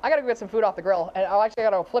right, I gotta go get some food off the grill, and I actually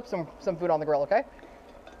gotta flip some food on the grill, okay?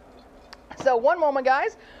 So one moment,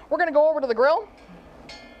 guys. We're gonna go over to the grill.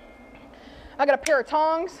 I got a pair of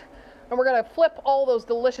tongs, and we're gonna flip all those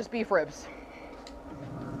delicious beef ribs.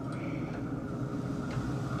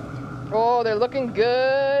 Oh, they're looking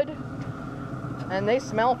good, and they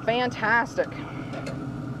smell fantastic.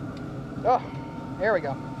 Oh, here we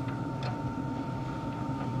go.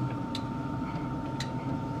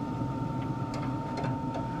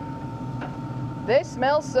 They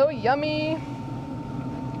smell so yummy.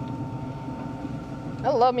 I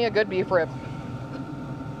love me a good beef rib.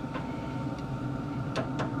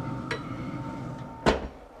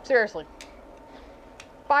 Seriously.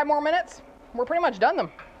 5 more minutes. We're pretty much done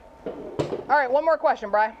them. All right, one more question,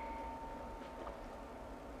 Bri.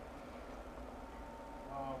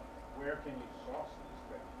 Where can you source these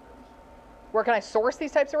types of ribs? Where can I source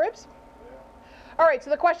these types of ribs? All right, so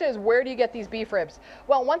the question is, where do you get these beef ribs?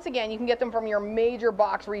 Well, once again, you can get them from your major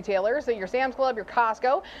box retailers, so your Sam's Club, your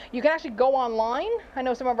Costco. You can actually go online. I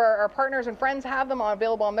know some of our partners and friends have them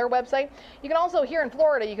available on their website. You can also, here in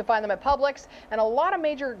Florida, you can find them at Publix and a lot of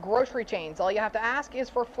major grocery chains. All you have to ask is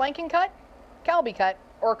for flanking cut, Kalbi cut,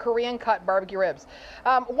 or Korean cut barbecue ribs.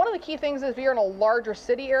 One of the key things is if you're in a larger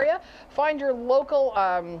city area, find your local,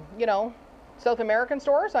 you know, South American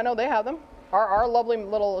stores. I know they have them. Our lovely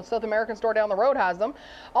little South American store down the road has them.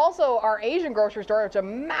 Also, our Asian grocery store, which is a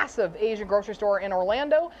massive Asian grocery store in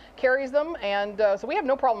Orlando, carries them. And so we have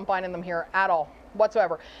no problem finding them here at all,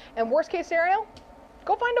 whatsoever. And worst case scenario,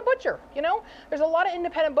 go find a butcher. You know, there's a lot of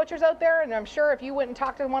independent butchers out there, and I'm sure if you went and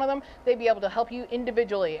talked to one of them, they'd be able to help you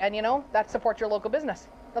individually. And you know, that supports your local business.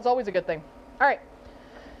 That's always a good thing. All right,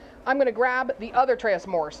 I'm gonna grab the other tray of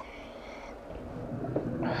s'mores.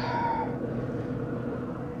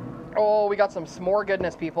 Oh, we got some s'more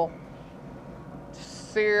goodness, people.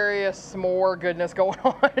 Serious s'more goodness going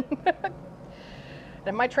on.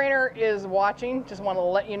 And my trainer is watching. Just want to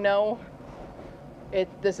let you know,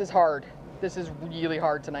 this is hard. This is really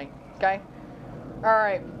hard tonight, okay? All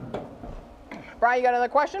right. Brian, you got another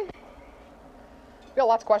question? We got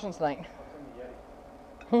lots of questions tonight.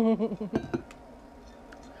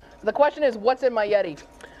 The question is, what's in my Yeti?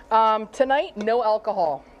 Tonight, no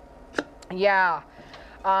alcohol. Yeah.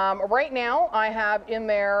 Right now, I have in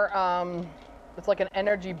there, it's like an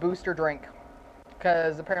energy booster drink,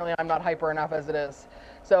 because apparently I'm not hyper enough as it is.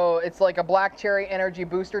 So it's like a black cherry energy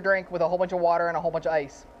booster drink with a whole bunch of water and a whole bunch of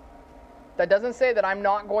ice. That doesn't say that I'm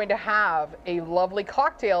not going to have a lovely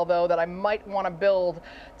cocktail, though, that I might want to build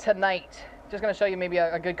tonight. Just going to show you maybe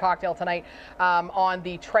a good cocktail tonight on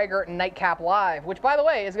the Traeger Nightcap Live, which, by the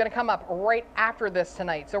way, is going to come up right after this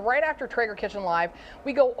tonight. So right after Traeger Kitchen Live,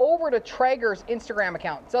 we go over to Traeger's Instagram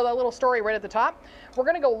account. So that little story right at the top, we're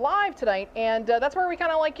going to go live tonight, and that's where we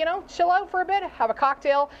kind of like, you know, chill out for a bit, have a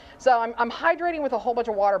cocktail. So I'm hydrating with a whole bunch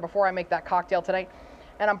of water before I make that cocktail tonight,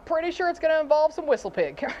 and I'm pretty sure it's going to involve some Whistle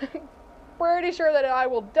Pig. Pretty sure that I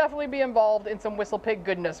will definitely be involved in some Whistle Pig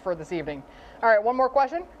goodness for this evening. All right, one more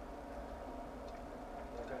question.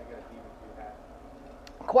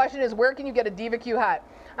 Question is, where can you get a Diva Q hat?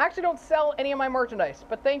 I actually don't sell any of my merchandise,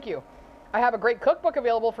 but thank you. I have a great cookbook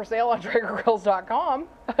available for sale on TraegerGrills.com.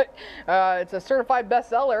 It's a certified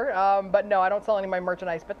bestseller, but no, I don't sell any of my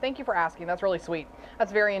merchandise. But thank you for asking. That's really sweet.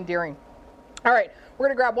 That's very endearing. All right, we're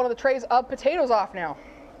going to grab one of the trays of potatoes off now.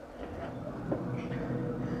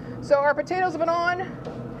 So our potatoes have been on.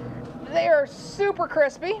 They are super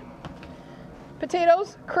crispy.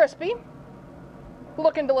 Potatoes, crispy,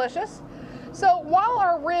 looking delicious. So while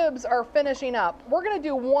our ribs are finishing up, we're going to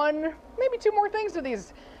do one, maybe two more things to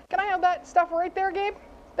these. Can I have that stuff right there, Gabe?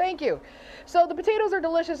 Thank you. So the potatoes are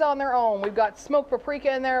delicious on their own. We've got smoked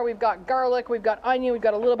paprika in there. We've got garlic. We've got onion. We've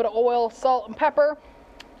got a little bit of oil, salt, and pepper.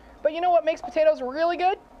 But you know what makes potatoes really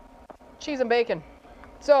good? Cheese and bacon.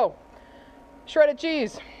 So shredded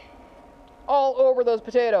cheese all over those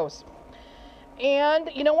potatoes. And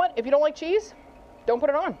you know what? If you don't like cheese, don't put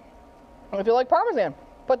it on. If you like Parmesan,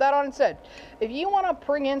 put that on instead. If you want to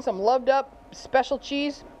bring in some loved up special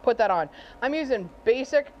cheese, put that on. I'm using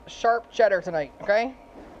basic sharp cheddar tonight, okay?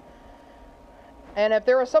 And if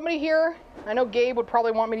there was somebody here, I know Gabe would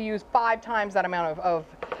probably want me to use 5 times that amount of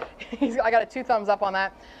I got a 2 thumbs up on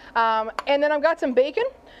that. And then I've got some bacon.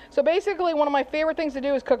 So basically one of my favorite things to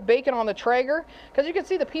do is cook bacon on the Traeger, because you can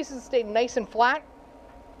see the pieces stay nice and flat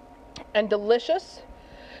and delicious.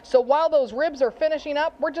 So while those ribs are finishing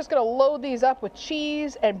up, we're just going to load these up with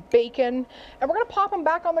cheese and bacon, and we're going to pop them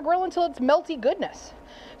back on the grill until it's melty goodness.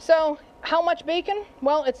 So how much bacon?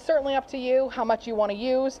 Well, it's certainly up to you how much you want to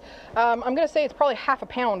use. I'm going to say it's probably half a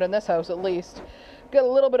pound in this house at least. Get a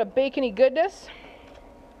little bit of bacony goodness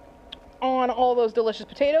on all those delicious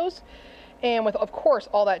potatoes, and with, of course,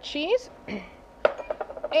 all that cheese.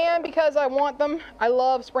 And because I want them, I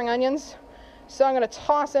love spring onions, so I'm going to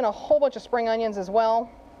toss in a whole bunch of spring onions as well.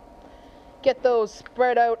 Get those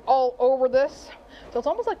spread out all over this. So it's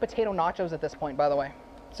almost like potato nachos at this point, by the way.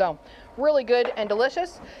 So really good and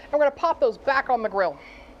delicious. And we're going to pop those back on the grill.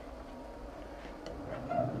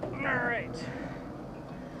 All right.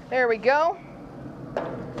 There we go.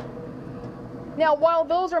 Now, while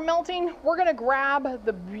those are melting, we're going to grab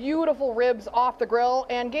the beautiful ribs off the grill.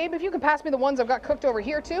 And Gabe, if you can pass me the ones I've got cooked over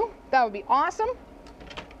here too, that would be awesome.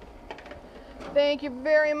 Thank you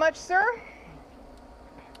very much, sir.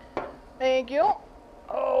 Thank you.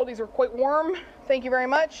 Oh, these are quite warm. Thank you very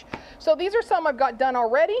much. So these are some I've got done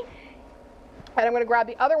already. And I'm going to grab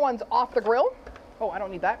the other ones off the grill. Oh, I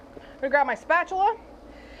don't need that. I'm going to grab my spatula.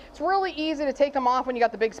 It's really easy to take them off when you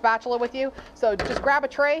got the big spatula with you. So just grab a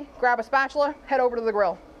tray, grab a spatula, head over to the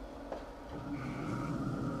grill.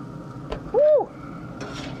 Woo!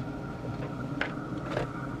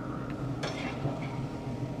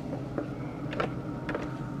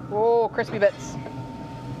 Oh, crispy bits.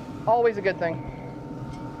 Always a good thing.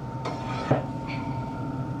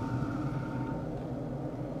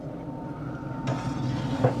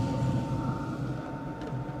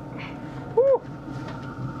 Woo!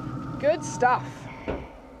 Good stuff. All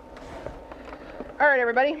right,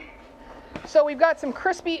 everybody. So we've got some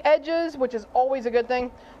crispy edges, which is always a good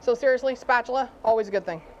thing. So seriously, spatula, always a good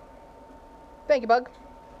thing. Thank you, Bug.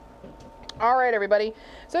 All right, everybody.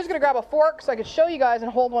 So I'm just going to grab a fork so I can show you guys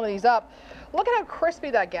and hold one of these up. Look at how crispy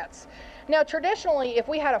that gets. Now, traditionally, if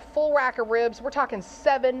we had a full rack of ribs, we're talking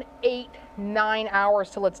 7, 8, 9 hours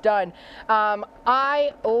till it's done.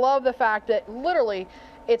 I love the fact that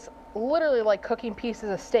it's literally like cooking pieces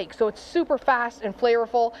of steak. So it's super fast and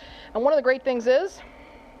flavorful. And one of the great things is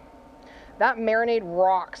that marinade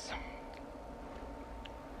rocks.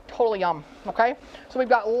 Totally yum, okay? So we've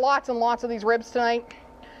got lots and lots of these ribs tonight.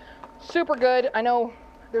 Super good. I know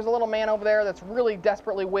there's a little man over there that's really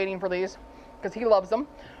desperately waiting for these because he loves them.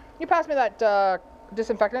 You pass me that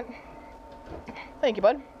disinfectant. Thank you,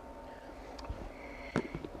 bud.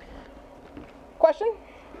 Question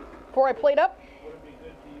before I plate up? Would it be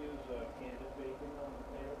good to use candied bacon on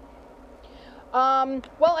the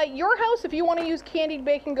potatoes? Well, at your house, if you want to use candied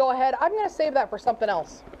bacon, go ahead. I'm going to save that for something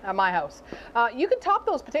else at my house. You can top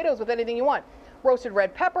those potatoes with anything you want. Roasted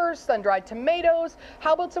red peppers, sun-dried tomatoes.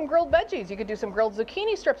 How about some grilled veggies? You could do some grilled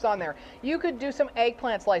zucchini strips on there. You could do some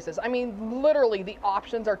eggplant slices. I mean, literally, the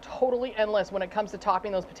options are totally endless when it comes to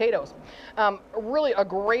topping those potatoes. Really a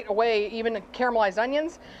great way, even caramelized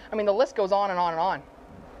onions. I mean, the list goes on and on and on.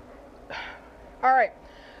 All right,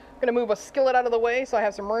 I'm gonna move a skillet out of the way so I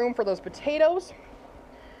have some room for those potatoes.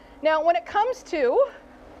 Now, when it comes to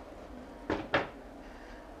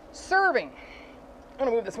serving, I'm gonna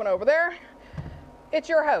move this one over there. It's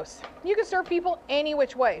your house. You can serve people any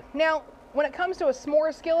which way. Now, when it comes to a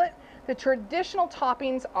s'more skillet, the traditional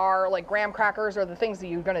toppings are like graham crackers or the things that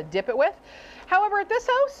you're gonna dip it with. However, at this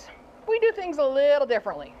house, we do things a little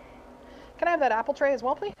differently. Can I have that apple tray as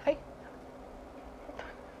well, please? Hey.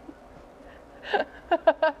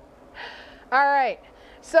 All right,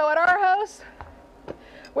 so at our house,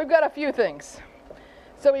 we've got a few things.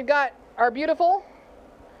 So we've got our beautiful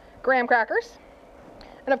graham crackers.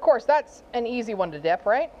 And of course, that's an easy one to dip,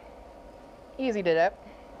 right? Easy to dip.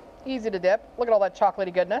 Easy to dip. Look at all that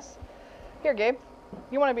chocolatey goodness. Here, Gabe,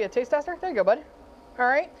 you want to be a taste tester? There you go, bud. All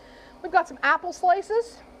right. We've got some apple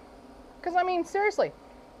slices. Because, I mean, seriously,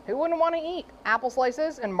 who wouldn't want to eat apple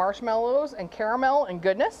slices and marshmallows and caramel and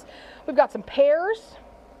goodness? We've got some pears.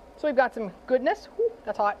 So we've got some goodness. Ooh,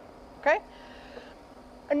 that's hot. Okay.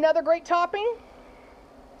 Another great topping,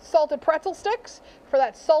 salted pretzel sticks for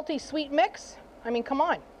that salty sweet mix. I mean, come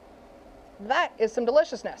on. That is some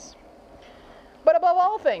deliciousness. But above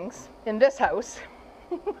all things, in this house,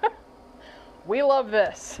 we love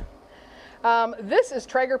this. This is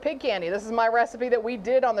Traeger pig candy. This is my recipe that we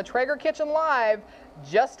did on the Traeger Kitchen Live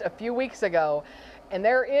just a few weeks ago. And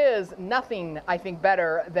there is nothing, I think,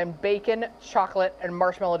 better than bacon, chocolate, and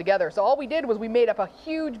marshmallow together. So all we did was we made up a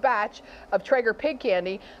huge batch of Traeger pig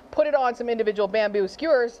candy, put it on some individual bamboo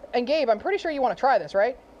skewers, and Gabe, I'm pretty sure you want to try this,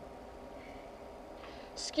 right?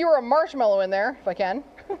 Skewer a marshmallow in there, if I can.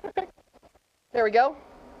 There we go.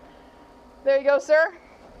 There you go, sir.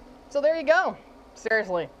 So there you go.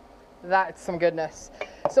 Seriously, that's some goodness.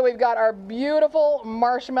 So we've got our beautiful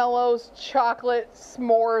marshmallows, chocolate,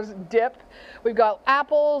 s'mores dip. We've got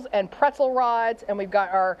apples and pretzel rods, and we've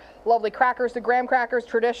got our lovely crackers, the graham crackers,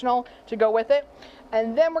 traditional, to go with it.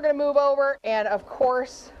 And then we're gonna move over, and of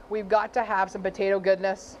course, we've got to have some potato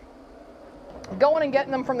goodness. Going and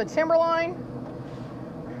getting them from the Timberline.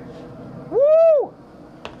 Woo!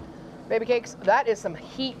 Baby cakes, that is some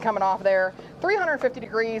heat coming off there. 350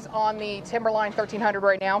 degrees on the Timberline 1300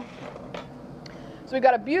 right now. So we've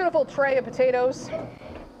got a beautiful tray of potatoes.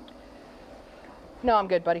 No, I'm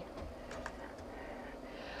good, buddy.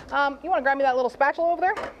 You want to grab me that little spatula over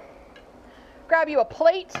there? Grab you a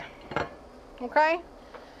plate. Okay.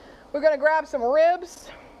 We're going to grab some ribs.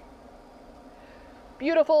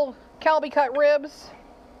 Beautiful Kalbi cut ribs.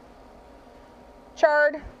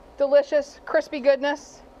 Charred, delicious, crispy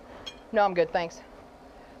goodness. No, I'm good, thanks.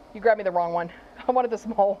 You grabbed me the wrong one. I wanted the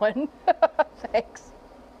small one. Thanks.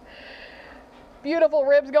 Beautiful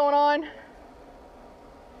ribs going on.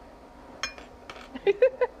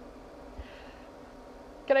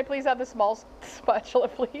 Can I please have the small spatula,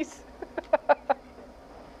 please?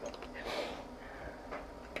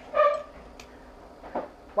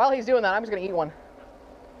 While he's doing that, I'm just going to eat one.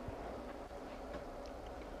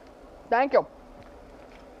 Thank you.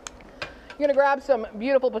 You're going to grab some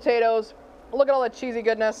beautiful potatoes. Look at all that cheesy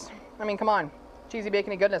goodness. I mean, come on. Cheesy,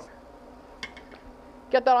 bacony goodness.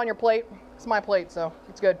 Get that on your plate. It's my plate, so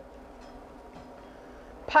it's good.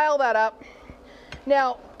 Pile that up.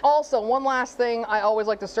 Now, also, one last thing I always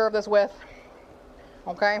like to serve this with.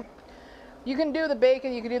 Okay? You can do the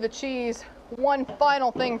bacon, you can do the cheese. One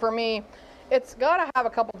final thing for me, it's got to have a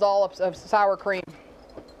couple dollops of sour cream.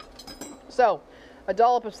 So, a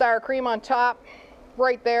dollop of sour cream on top,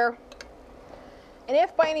 right there. And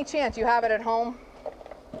if by any chance you have it at home,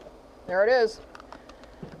 there it is.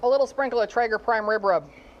 A little sprinkle of Traeger prime rib rub.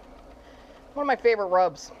 One of my favorite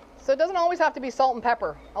rubs. So it doesn't always have to be salt and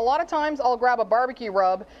pepper. A lot of times I'll grab a barbecue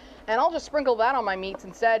rub and I'll just sprinkle that on my meats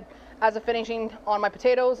instead as a finishing on my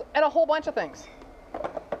potatoes and a whole bunch of things.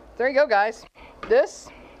 There you go, guys. This,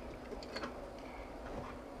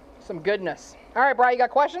 some goodness. All right, Brian, you got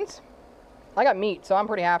questions? I got meat, so I'm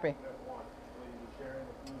pretty happy.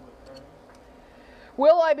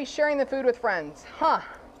 Will I be sharing the food with friends? Huh.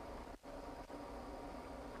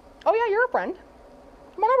 Oh yeah, you're a friend.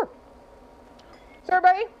 Come on over. So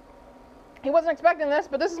everybody, he wasn't expecting this,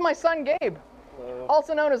 but this is my son Gabe. Hello.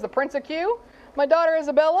 Also known as the Prince of Q. My daughter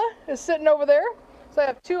Isabella is sitting over there. So I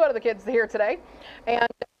have two out of the kids here today. And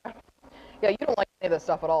yeah, you don't like any of this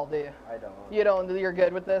stuff at all, do you? I don't. You don't, you're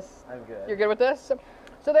good with this? I'm good. You're good with this?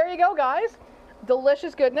 So there you go, guys.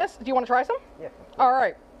 Delicious goodness. Do you want to try some? Yeah. All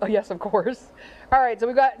right. Oh yes, of course. All right, so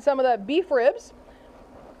we've got some of the beef ribs.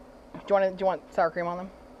 Do you want sour cream on them?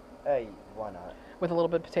 Why not? With a little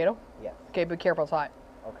bit of potato? Yeah. Okay, be careful, it's hot.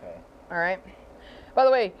 Okay. All right. By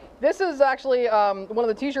the way, this is actually one of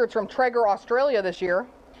the t-shirts from Traeger Australia this year.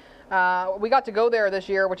 We got to go there this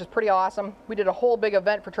year, which is pretty awesome. We did a whole big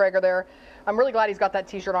event for Traeger there. I'm really glad he's got that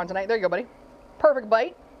t-shirt on tonight. There you go, buddy. Perfect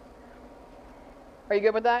bite. Are you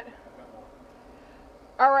good with that?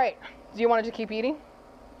 All right. Do you want to just keep eating?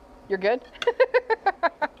 You're good?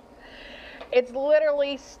 It's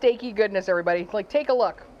literally steaky goodness, everybody. Like, take a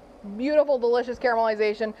look. Beautiful, delicious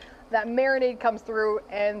caramelization. That marinade comes through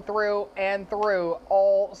and through and through.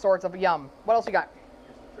 All sorts of yum. What else you got?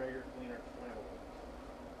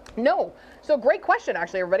 No. So great question,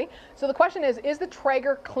 actually, everybody. So the question is the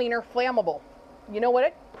Traeger cleaner flammable? You know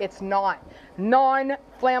what? It's not.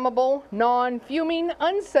 Non-flammable, non-fuming,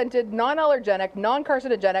 unscented, non-allergenic,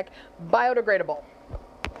 non-carcinogenic, biodegradable.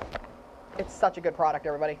 It's such a good product,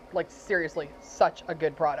 everybody. Like, seriously, such a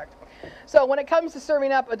good product. So when it comes to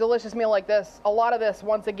serving up a delicious meal like this, a lot of this,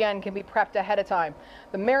 once again, can be prepped ahead of time.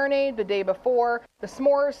 The marinade the day before, the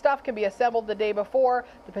s'mores stuff can be assembled the day before,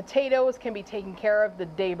 the potatoes can be taken care of the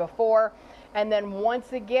day before, and then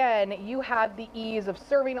once again, you have the ease of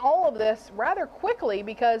serving all of this rather quickly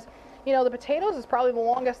because, you know, the potatoes is probably the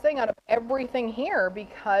longest thing out of everything here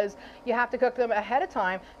because you have to cook them ahead of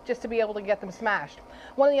time just to be able to get them smashed.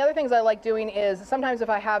 One of the other things I like doing is sometimes if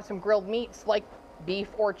I have some grilled meats like beef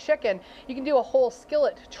or chicken, you can do a whole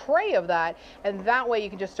skillet tray of that, and that way you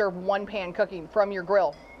can just serve one pan cooking from your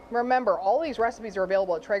grill. Remember, all these recipes are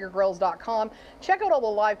available at TraegerGrills.com. Check out all the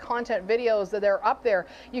live content videos that are up there.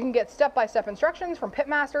 You can get step-by-step instructions from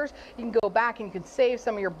pitmasters. You can go back and you can save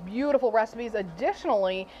some of your beautiful recipes.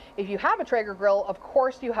 Additionally, if you have a Traeger grill, of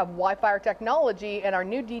course you have Wi-Fi technology and our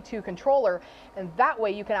new D2 controller, and that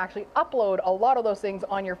way you can actually upload a lot of those things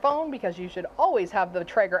on your phone because you should always have the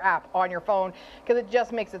Traeger app on your phone because it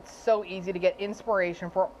just makes it so easy to get inspiration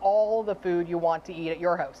for all the food you want to eat at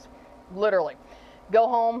your house. Literally. Go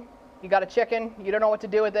home, you got a chicken, you don't know what to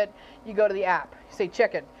do with it, you go to the app, you say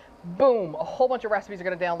chicken, boom, a whole bunch of recipes are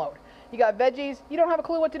going to download. You got veggies, you don't have a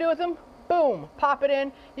clue what to do with them, boom, pop it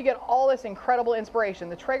in, you get all this incredible inspiration.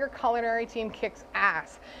 The Traeger culinary team kicks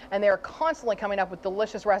ass, and they are constantly coming up with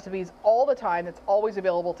delicious recipes all the time that's always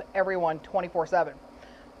available to everyone 24/7.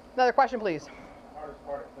 Another question, please. Hardest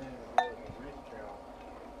part of cleaning the grill is the grease channel.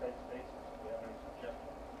 Tight spaces. Do you have any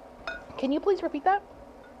suggestions? Can you please repeat that?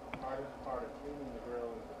 Hardest part of cleaning the grill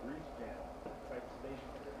is the grease channel. Tight spaces.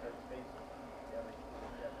 Tight spaces. Do you have any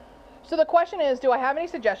suggestions? So the question is, do I have any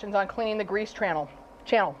suggestions on cleaning the grease channel?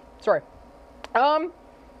 Sorry. A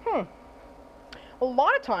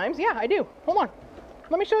lot of times, yeah, I do. Hold on.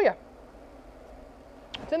 Let me show you.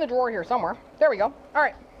 It's in the drawer here somewhere. There we go. All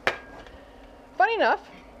right. Funny enough,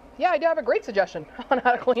 yeah, I do have a great suggestion on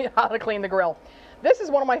how to clean the grill. This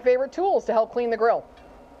is one of my favorite tools to help clean the grill.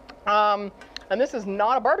 And this is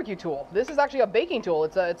not a barbecue tool. This is actually a baking tool.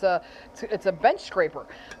 It's a bench scraper.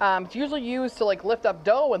 It's usually used to like lift up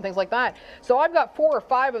dough and things like that. So I've got 4 or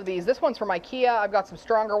 5 of these. This one's from IKEA. I've got some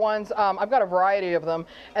stronger ones. I've got a variety of them.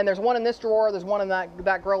 And there's one in this drawer. There's one in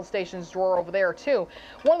that grill station's drawer over there too.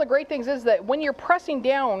 One of the great things is that when you're pressing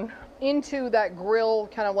down into that grill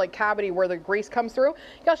kind of like cavity where the grease comes through,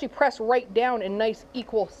 you can actually press right down in nice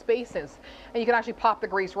equal spaces, and you can actually pop the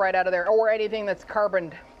grease right out of there, or anything that's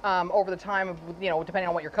carboned over the time of, you know, depending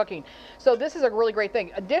on what you're cooking. So this is a really great thing.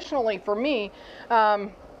 Additionally, for me,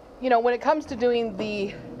 you know, when it comes to doing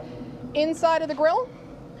the inside of the grill,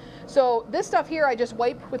 so this stuff here I just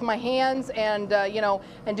wipe with my hands and you know,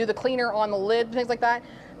 and do the cleaner on the lid, things like that.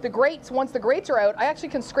 The grates, once the grates are out, I actually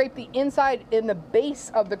can scrape the inside in the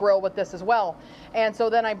base of the grill with this as well. And so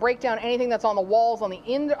then I break down anything that's on the walls on the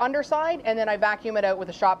underside, and then I vacuum it out with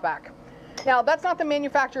a shop vac. Now, that's not the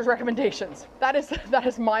manufacturer's recommendations. That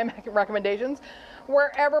is my recommendations.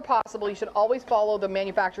 Wherever possible, you should always follow the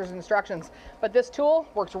manufacturer's instructions. But this tool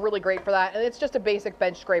works really great for that, and it's just a basic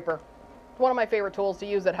bench scraper. It's one of my favorite tools to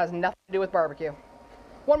use that has nothing to do with barbecue.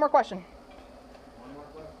 One more question.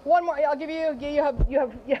 One more. I'll give you. Yeah,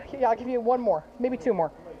 I'll give you one more, maybe 2 more.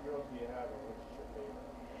 How many grills do you have, and which is your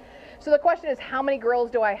favorite? So the question is, how many grills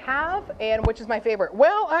do I have, and which is my favorite?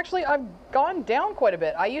 Well, actually, I've gone down quite a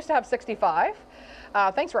bit. I used to have 65.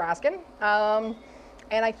 Thanks for asking. And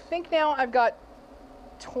I think now I've got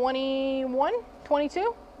 21,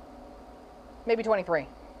 22, maybe 23.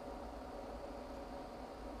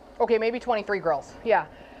 Okay, maybe 23 grills. Yeah.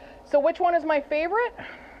 So which one is my favorite?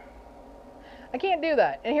 I can't do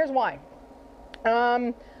that, and here's why.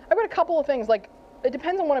 I've got a couple of things, like, it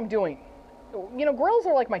depends on what I'm doing. You know, grills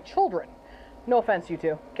are like my children. No offense, you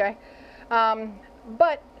two, okay?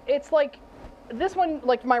 But it's like, this one,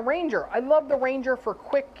 like my Ranger, I love the Ranger for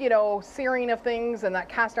quick, you know, searing of things and that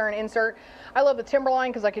cast iron insert. I love the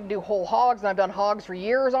Timberline because I can do whole hogs, and I've done hogs for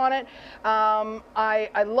years on it.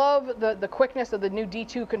 I love the quickness of the new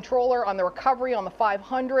D2 controller on the recovery on the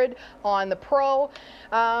 500, on the Pro.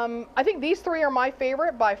 I think these 3 are my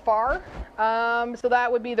favorite by far. So that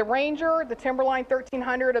would be the Ranger, the Timberline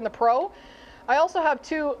 1300, and the Pro. I also have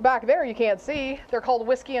 2 back there you can't see. They're called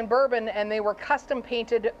Whiskey and Bourbon, and they were custom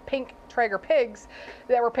painted pink Traeger pigs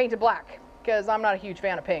that were painted black because I'm not a huge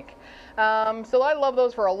fan of pink. So I love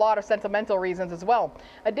those for a lot of sentimental reasons as well.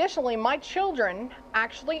 Additionally, my children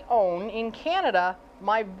actually own in Canada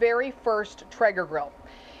my very first Traeger grill.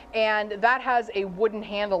 and that has a wooden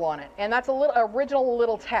handle on it, and that's a little original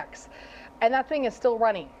little Tex, and that thing is still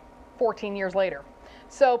running 14 years later.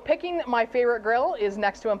 So picking my favorite grill is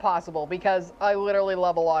next to impossible because I literally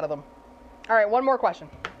love a lot of them. All right, one more question.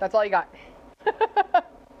 That's all you got. What's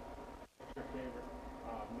your favorite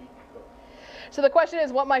meat to cook? So the question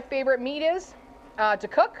is what my favorite meat is to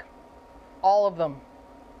cook. All of them.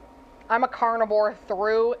 I'm a carnivore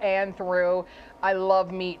through and through. I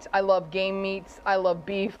love meat. I love game meats. I love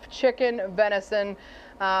beef, chicken, venison.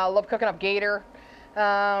 Love cooking up gator.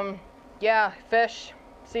 Yeah, fish,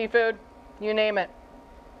 seafood, you name it.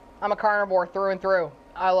 I'm a carnivore through and through.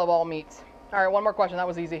 I love all meats. All right, one more question. That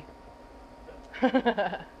was easy. Can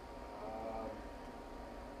the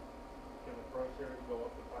Pro Series go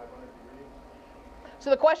up to 500 degrees?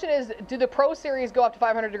 So the question is, do the Pro Series go up to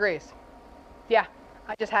 500 degrees? Yeah,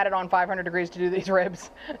 I just had it on 500 degrees to do these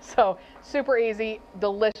ribs. So super easy,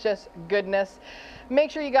 delicious goodness.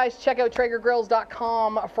 Make sure you guys check out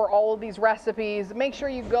TraegerGrills.com for all of these recipes. Make sure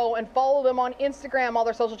you go and follow them on Instagram, all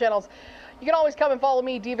their social channels. You can always come and follow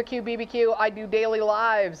me, Diva Q, BBQ. I do daily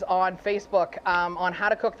lives on Facebook on how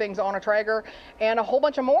to cook things on a Traeger and a whole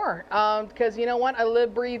bunch of more. Because you know what? I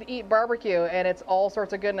live, breathe, eat barbecue, and it's all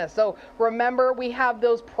sorts of goodness. So remember, we have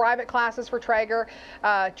those private classes for Traeger,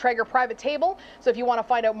 Traeger Private Table. So if you want to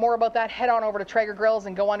find out more about that, head on over to Traeger Grills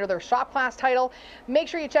and go under their shop class title. Make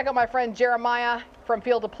sure you check out my friend Jeremiah from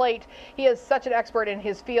Field to Plate. He is such an expert in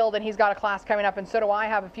his field, and he's got a class coming up, and so do I.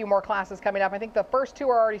 Have a few more classes coming up. I think the first 2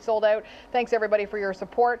 are already sold out. Thanks everybody for your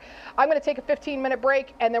support. I'm going to take a 15-minute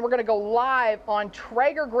break, and then we're going to go live on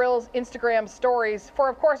Traeger Grills Instagram stories for,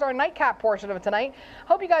 of course, our nightcap portion of it tonight.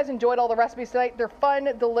 Hope you guys enjoyed all the recipes tonight. They're fun,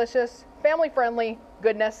 delicious, family-friendly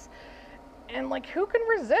goodness, and like, who can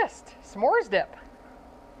resist s'mores dip?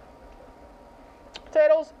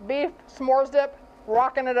 Potatoes, beef, s'mores dip,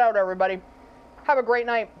 rocking it out, everybody. Have a great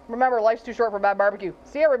night. Remember, life's too short for bad barbecue.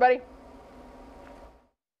 See you, everybody.